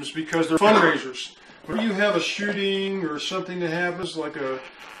schemes because they're fundraisers. When you have a shooting or something that happens, like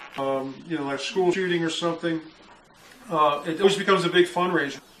like school shooting or something, it always becomes a big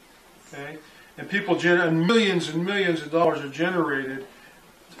fundraiser. Okay, and and millions of dollars are generated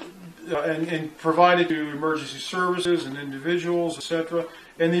and provided to emergency services and individuals, etc.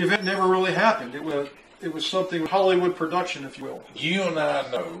 And the event never really happened. It was something Hollywood production, if you will. You and I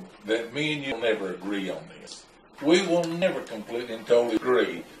know that me and you will never agree on this. We will never completely and totally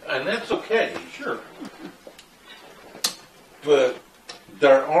agree, and that's okay. Sure. But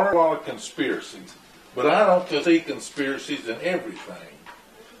there are a lot of conspiracies. But I don't see conspiracies in everything.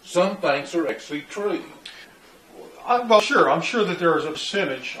 Some things are actually true. Well, sure. I'm sure that there is a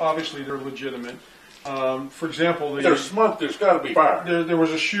percentage. Obviously, they're legitimate. For example, there's smoke. There's got to be fire. There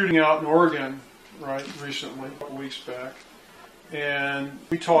was a shooting out in Oregon, right, recently, a couple weeks back, and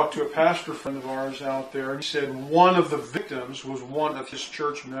we talked to a pastor friend of ours out there, and he said one of the victims was one of his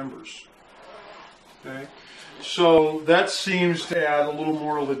church members. Okay, so that seems to add a little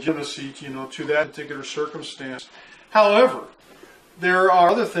more legitimacy, to that particular circumstance. However, there are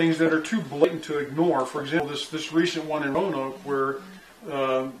other things that are too blatant to ignore. For example, this recent one in Roanoke where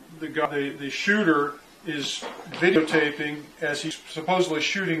the shooter is videotaping as he's supposedly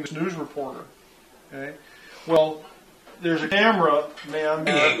shooting this news reporter. Okay, well, there's a camera man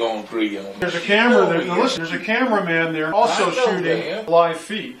there. He ain't gonna agree on There's a camera there. Now listen, there's a cameraman there also shooting a live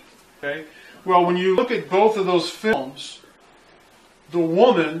feed. Okay, well, when you look at both of those films, the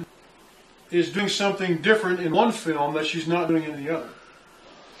woman is doing something different in one film that she's not doing in the other.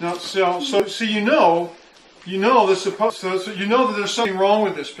 Now, so you know that there's something wrong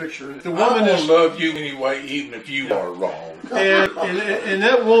with this picture. The woman I love you anyway, even if you are wrong. And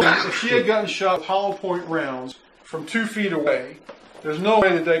that woman, if she had gotten shot with hollow point rounds from 2 feet away, there's no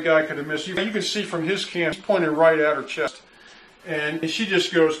way that guy could have missed. You can see from his cam, he's pointing right at her chest, and she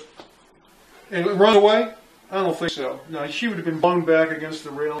just goes and run away. I don't think so. No, she would have been blown back against the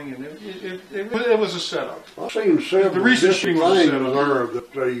railing, and it was a setup. I've seen several different things there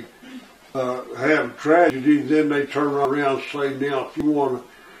that they have tragedy, then they turn around and say, now, if you want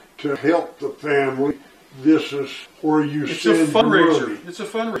to help the family, this is where you send It's a fundraiser. money. It's a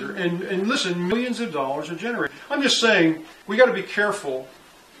fundraiser. And listen, millions of dollars are generated. I'm just saying, we got to be careful.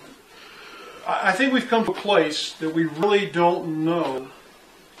 I think we've come to a place that we really don't know,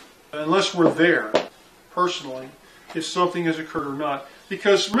 unless we're there, personally, if something has occurred or not.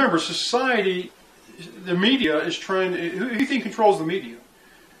 Because remember, society, the media is trying to, who do you think controls the media?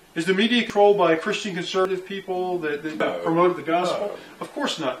 Is the media controlled by Christian conservative people that promote the gospel? No. Of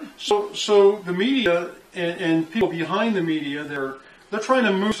course not. So the media and people behind the media, they're trying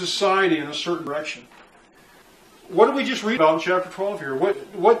to move society in a certain direction. What did we just read about in chapter 12 here?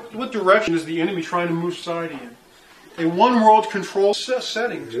 What direction is the enemy trying to move society in? A one-world control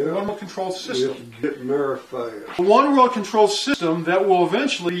setting, a one-world control system. It's getting there fast. A one-world control system that will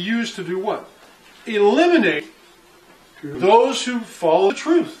eventually be used to do what? Eliminate those who follow the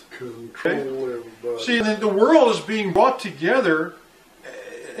truth. Control everybody. See, the world is being brought together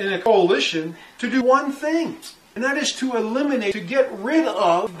in a coalition to do one thing, and that is to eliminate, to get rid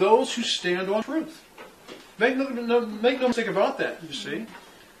of those who stand on truth. Make no mistake about that, you see.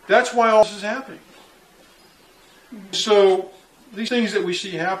 That's why all this is happening. So, these things that we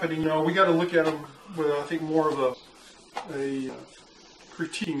see happening, we got to look at them with, I think, more of a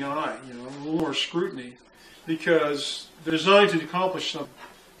critiquing eye, a little more scrutiny, because they're designed to accomplish something.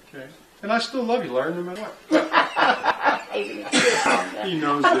 Okay? And I still love you, Larry, no matter what. He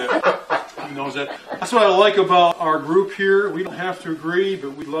knows that. He knows that. That's what I like about our group here. We don't have to agree,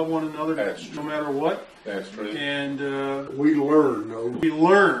 but we love one another no matter what. That's true. And we learn, though. we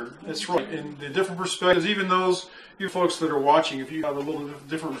learn. That's right. And the different perspectives, even those you folks that are watching, if you have a little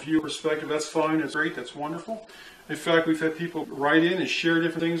different view perspective, that's fine. That's great. That's wonderful. In fact, we've had people write in and share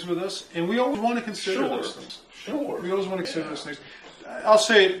different things with us, and we always want to consider those things. Sure. We always want to consider those things. I'll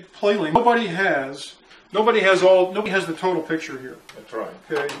say it plainly. Nobody has the total picture here. That's right.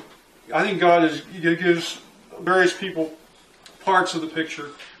 Okay. I think God gives various people parts of the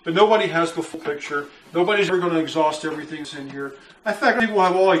picture, but nobody has the full picture. Nobody's ever going to exhaust everything that's in here. In fact, I think we'll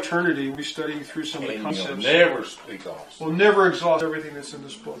have all eternity. We'll be studying through some of the concepts. We'll never exhaust everything that's in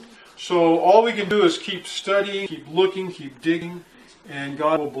this book. So all we can do is keep studying, keep looking, keep digging, and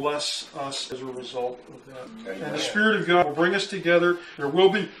God will bless us as a result of that. Amen. And the Spirit of God will bring us together. There will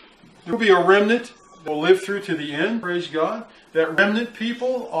be a remnant that will live through to the end, praise God. That remnant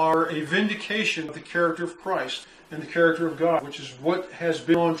people are a vindication of the character of Christ and the character of God, which is what has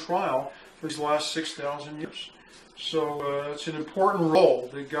been on trial for these last 6,000 years. So it's an important role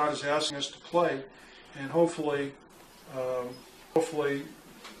that God is asking us to play, and hopefully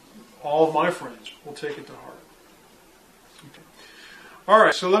all of my friends will take it to heart. Okay. All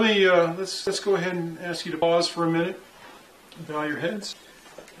right, so let's go ahead and ask you to pause for a minute, bow your heads,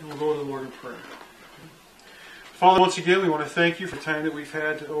 and we'll go to the Lord in prayer. Father, once again, we want to thank you for the time that we've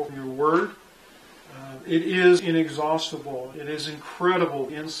had to open your Word. It is inexhaustible. It is incredible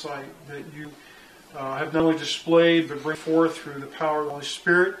insight that you have not only displayed, but bring forth through the power of the Holy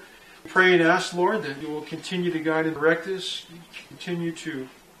Spirit. We pray and ask, Lord, that you will continue to guide and direct us, continue to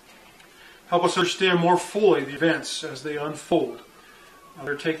help us understand more fully the events as they unfold that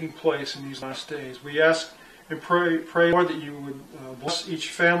are taking place in these last days. We ask and pray, Lord, that you would bless each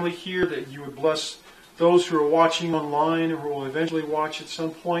family here, that you would bless those who are watching online and who will eventually watch at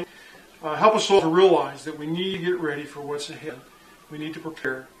some point. Help us all to realize that we need to get ready for what's ahead. We need to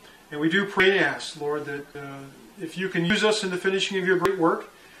prepare. And we do pray and ask, Lord, that if you can use us in the finishing of your great work,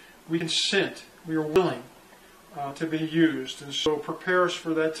 we consent. We are willing to be used. And so prepare us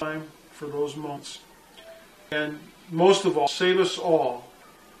for that time, for those months. And most of all, save us all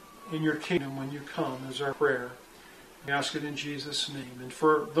in your kingdom when you come, is our prayer. We ask it in Jesus' name. And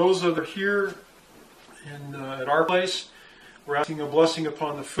for those that are here at our place, we're asking a blessing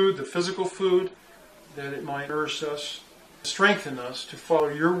upon the food, the physical food, that it might nourish us, strengthen us to follow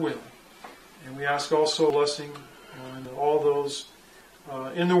your will. And we ask also a blessing on all those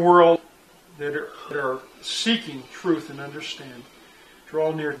in the world that are seeking truth and understanding.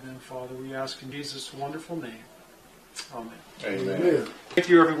 Draw near to them, Father. We ask in Jesus' wonderful name. Amen. Amen. Thank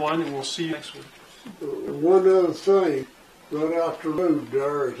you, everyone, and we'll see you next week. One other thing, right after vote,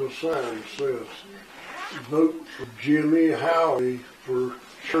 there is a sign that says, vote for Jimmy Howley for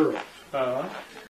sheriff.